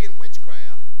don't you be in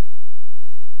witchcraft,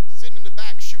 sitting in the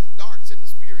back shooting darts in the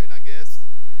spirit, I guess,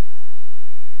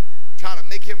 try to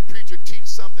make him preach or teach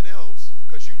something else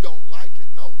because you don't like it.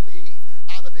 No, leave.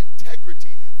 Out of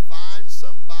integrity, find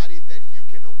somebody that you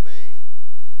can obey.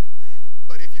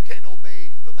 But if you can't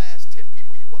obey the last 10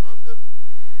 people you were under,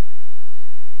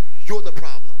 you're the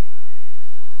problem.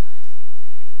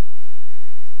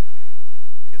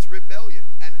 It's rebellion.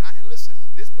 And listen,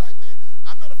 this black man,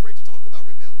 I'm not afraid to talk about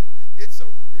rebellion. It's a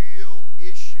real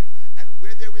issue. And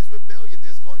where there is rebellion,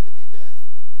 there's going to be death.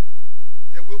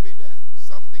 There will be death.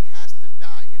 Something has to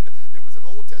die. There was an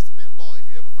Old Testament law, if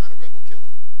you ever find a rebel, kill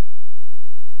him.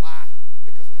 Why?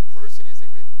 Because when a person is a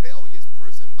rebellious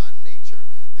person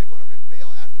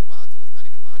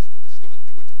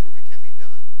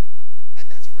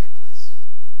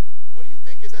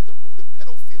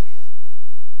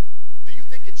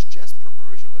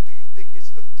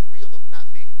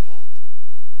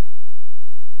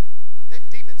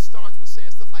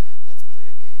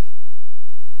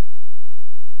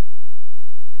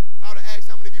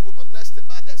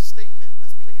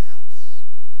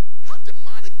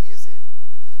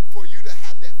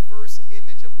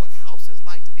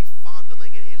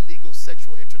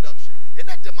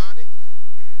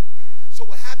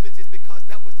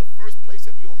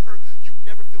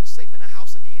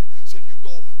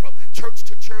church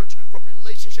to church, from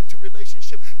relationship to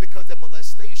relationship, because the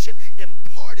molestation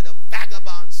imparted a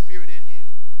vagabond spirit in you.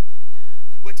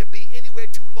 Where to be anywhere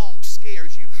too long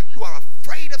scares you. You are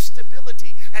afraid of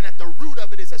stability, and at the root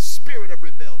of it is a spirit of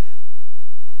rebellion.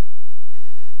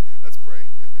 Let's pray.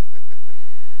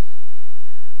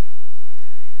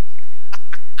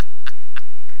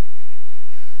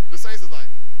 The saints is like,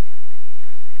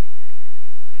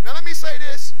 now let me say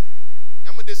this.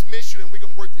 I'm going to dismiss you, and we're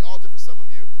going to work the altar for some of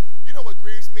you. You know what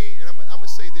grieves me? And I'm going to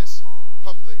say this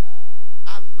humbly.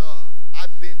 I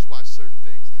binge watch certain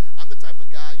things. I'm the type of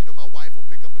guy, you know, my wife will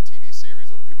pick up a TV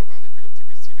series, or the people around me pick up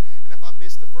TV, and if I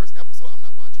miss the first episode, I'm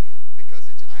not watching it, because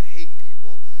I hate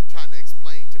people trying to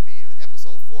explain to me in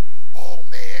episode 4, oh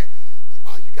man,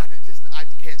 you got to just, I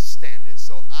can't stand it.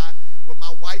 So when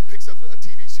my wife picks up a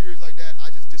TV series like that, I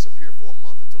just disappear for a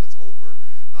month until it's over,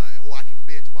 or I can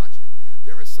binge watch it.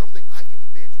 There is something I can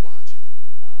binge watch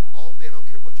all day, and I don't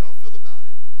care what y'all feel about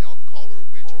it. Y'all can call her a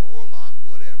witch or warlock,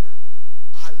 whatever.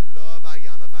 I love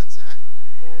Ayanna Van Zandt.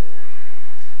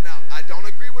 Now, I don't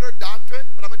agree with her doctrine,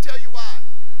 but I'm going to tell you why.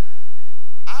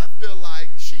 I feel like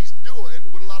she's doing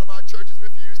what a lot of our churches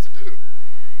refuse to do.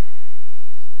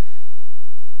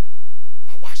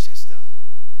 I watch that stuff.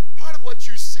 Part of what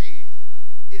you see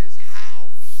is how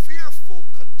fearful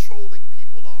controlling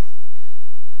people are.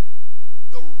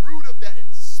 The root of that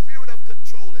spirit of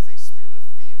control is a spirit of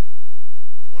fear.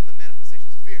 One of the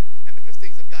manifestations of fear. And because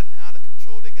things have gotten out of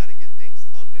control, they got to get things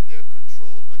under their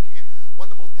control again.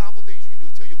 One of the most powerful things you can do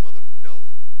is tell your mother, no.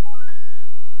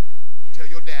 Tell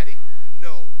your daddy,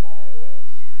 no.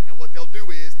 And what they'll do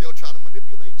is they'll try to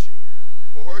manipulate you,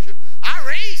 coerce you. I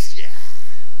raised you.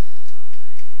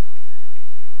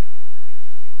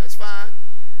 That's fine.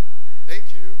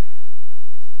 Thank you.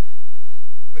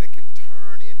 But it can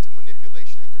turn into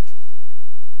manipulation and control.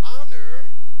 Honor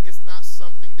is not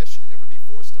something that should ever be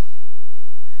forced on you.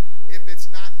 If it's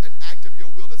not an act of your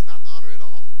will, it's not honor at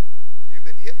all. You've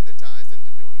been hypnotized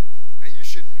into doing it. And you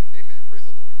should, amen, praise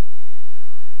the Lord.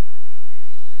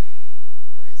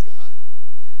 Praise God.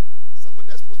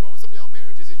 That's what's wrong with some of y'all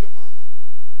marriages is your mama.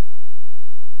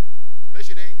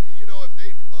 Especially they ain't, you know, if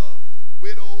they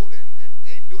widowed and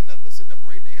ain't doing nothing but sitting up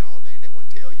braiding their hair all day, and they want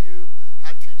to tell you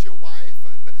how to treat your wife.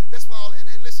 But that's why and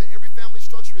listen, every family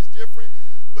structure is different.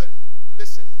 But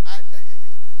listen,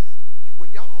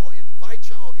 when y'all invite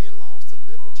y'all in-laws to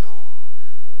live with y'all,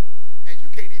 and you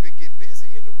can't even get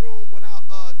busy in the room without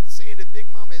seeing if Big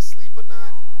Mama is asleep or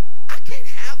not, I can't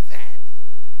have that.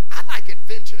 I like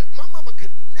adventure. My mama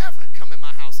could never come in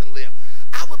my house and live.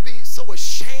 I would be so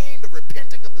ashamed of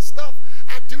repenting of the stuff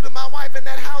I do to my wife in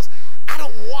that house.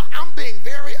 I'm being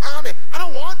very honest. I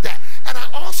don't want that. And I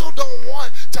also don't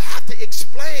want to have to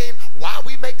explain why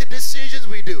we make the decisions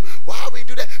we do, why we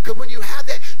do that. Because when you have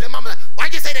that, then mama like,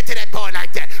 why'd you say that to that boy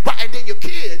like that? Right? And then your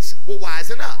kids will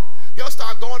wisen up. They'll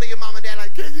start going to your mom and dad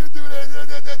like, can you do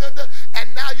that?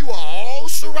 And now you are all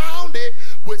surrounded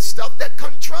with stuff that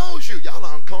controls you. Y'all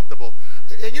are uncomfortable.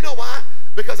 And you know why?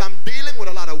 Because I'm dealing with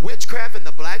a lot of witchcraft in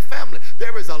the black family.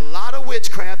 There is a lot of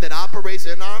witchcraft that operates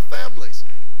in our families.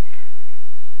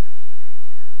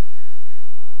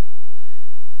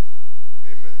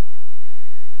 Amen.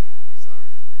 Sorry.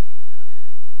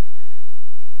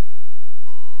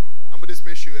 I'm going to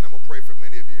dismiss you, and I'm going to pray for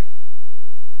many of you.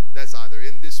 That's either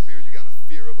in this spirit, you got a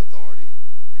fear of authority,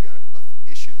 you got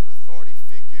issues with authority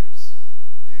figures,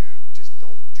 you just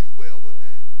don't do well with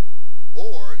that,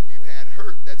 or you've had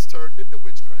hurt that's turned into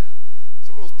witchcraft.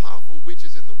 Some of those powerful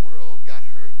witches in the world got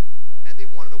hurt, and they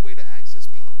wanted a way to access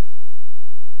power.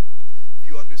 If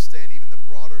you understand even the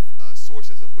broader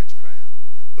sources of witchcraft,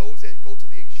 those that go to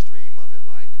the extreme of it,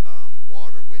 like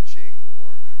water witching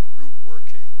or root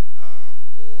working,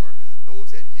 or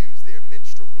those that use their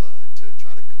menstrual blood to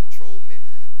try to control men.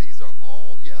 These are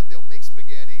all, yeah, they'll make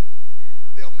spaghetti,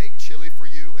 they'll make chili for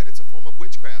you, and it's a form of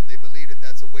witchcraft. They believe that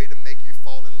that's a way to make you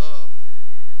fall in love.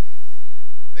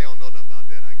 They don't know nothing about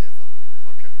that, I guess.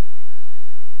 Okay.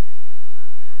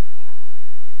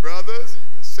 Brothers,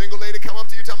 a single lady come up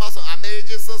to you talking about something, I made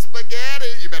you some spaghetti.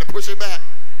 You better push it back.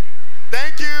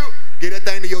 Thank you. Get that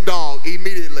thing to your dog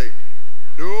immediately.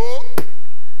 Nope.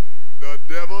 The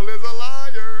devil is a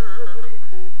liar.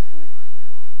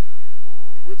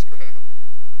 Witchcraft.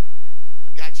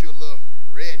 I got you a little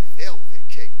red velvet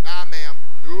cake. Nah, ma'am.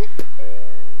 Nope.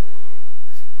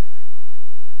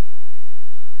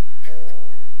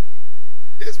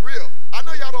 It's real. I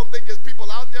know y'all don't think there's people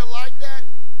out there like that,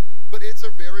 but it's a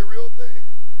very real thing.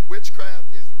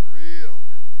 Witchcraft is real.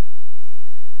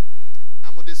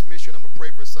 I'm going to dismiss you, and I'm going to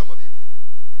pray for some of you.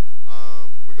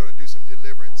 We're going to do some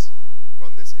deliverance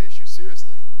from this issue.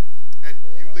 Seriously. And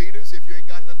you leaders, if you ain't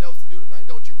got nothing else to do tonight,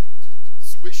 don't you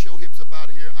swish your hips up out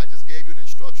of here. I just gave you an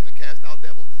instruction to cast out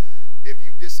devils. If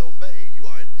you disobey, you're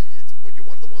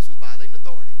one of the ones who's violating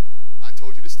authority. I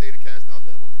told you to stay to cast out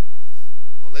devils.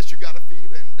 Unless you got a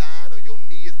fever and dying or your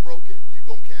knee is broken, you're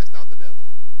going to cast out the devil.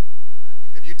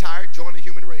 If you're tired, join the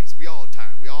human race. We all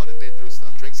tired. We all have been through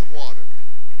stuff. Drink some water.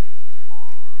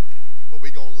 But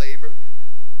we're going to labor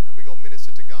and we're going to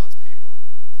minister to God's people.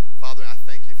 Father, I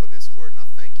thank you for this word, and I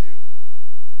thank you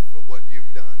for what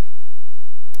you've done.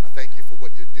 I thank you for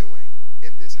what you're doing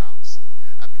in this house.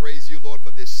 I praise you, Lord, for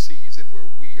this season where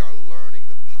we are learning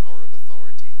the power of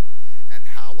authority and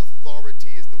how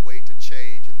authority is the way to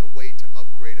change and the way to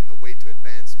upgrade and the way to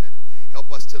advancement.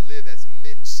 Help us to live as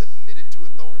men submitted to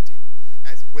authority,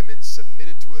 as women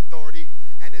submitted to authority,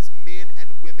 and as men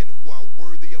and women who are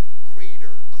worthy of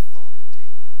greater authority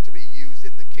to be used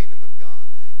in the kingdom of God.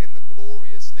 In the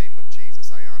glorious name of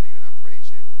Jesus, I honor you and I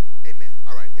praise you. Amen.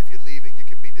 All right, if you're leaving, you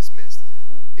can be dismissed.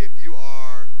 If you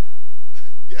are,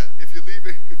 yeah, if you're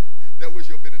leaving, that was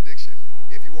your benediction.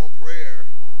 If you want prayer,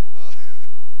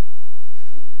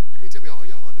 you mean tell me all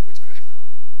y'all under witchcraft?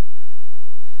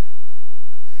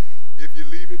 If you're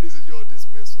leaving, this is your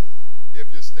dismissal.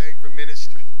 If you're staying for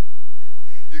ministry,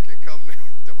 you can come now.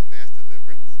 You're talking about mass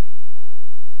deliverance.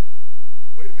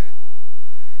 Wait a minute.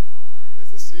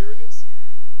 Is this serious?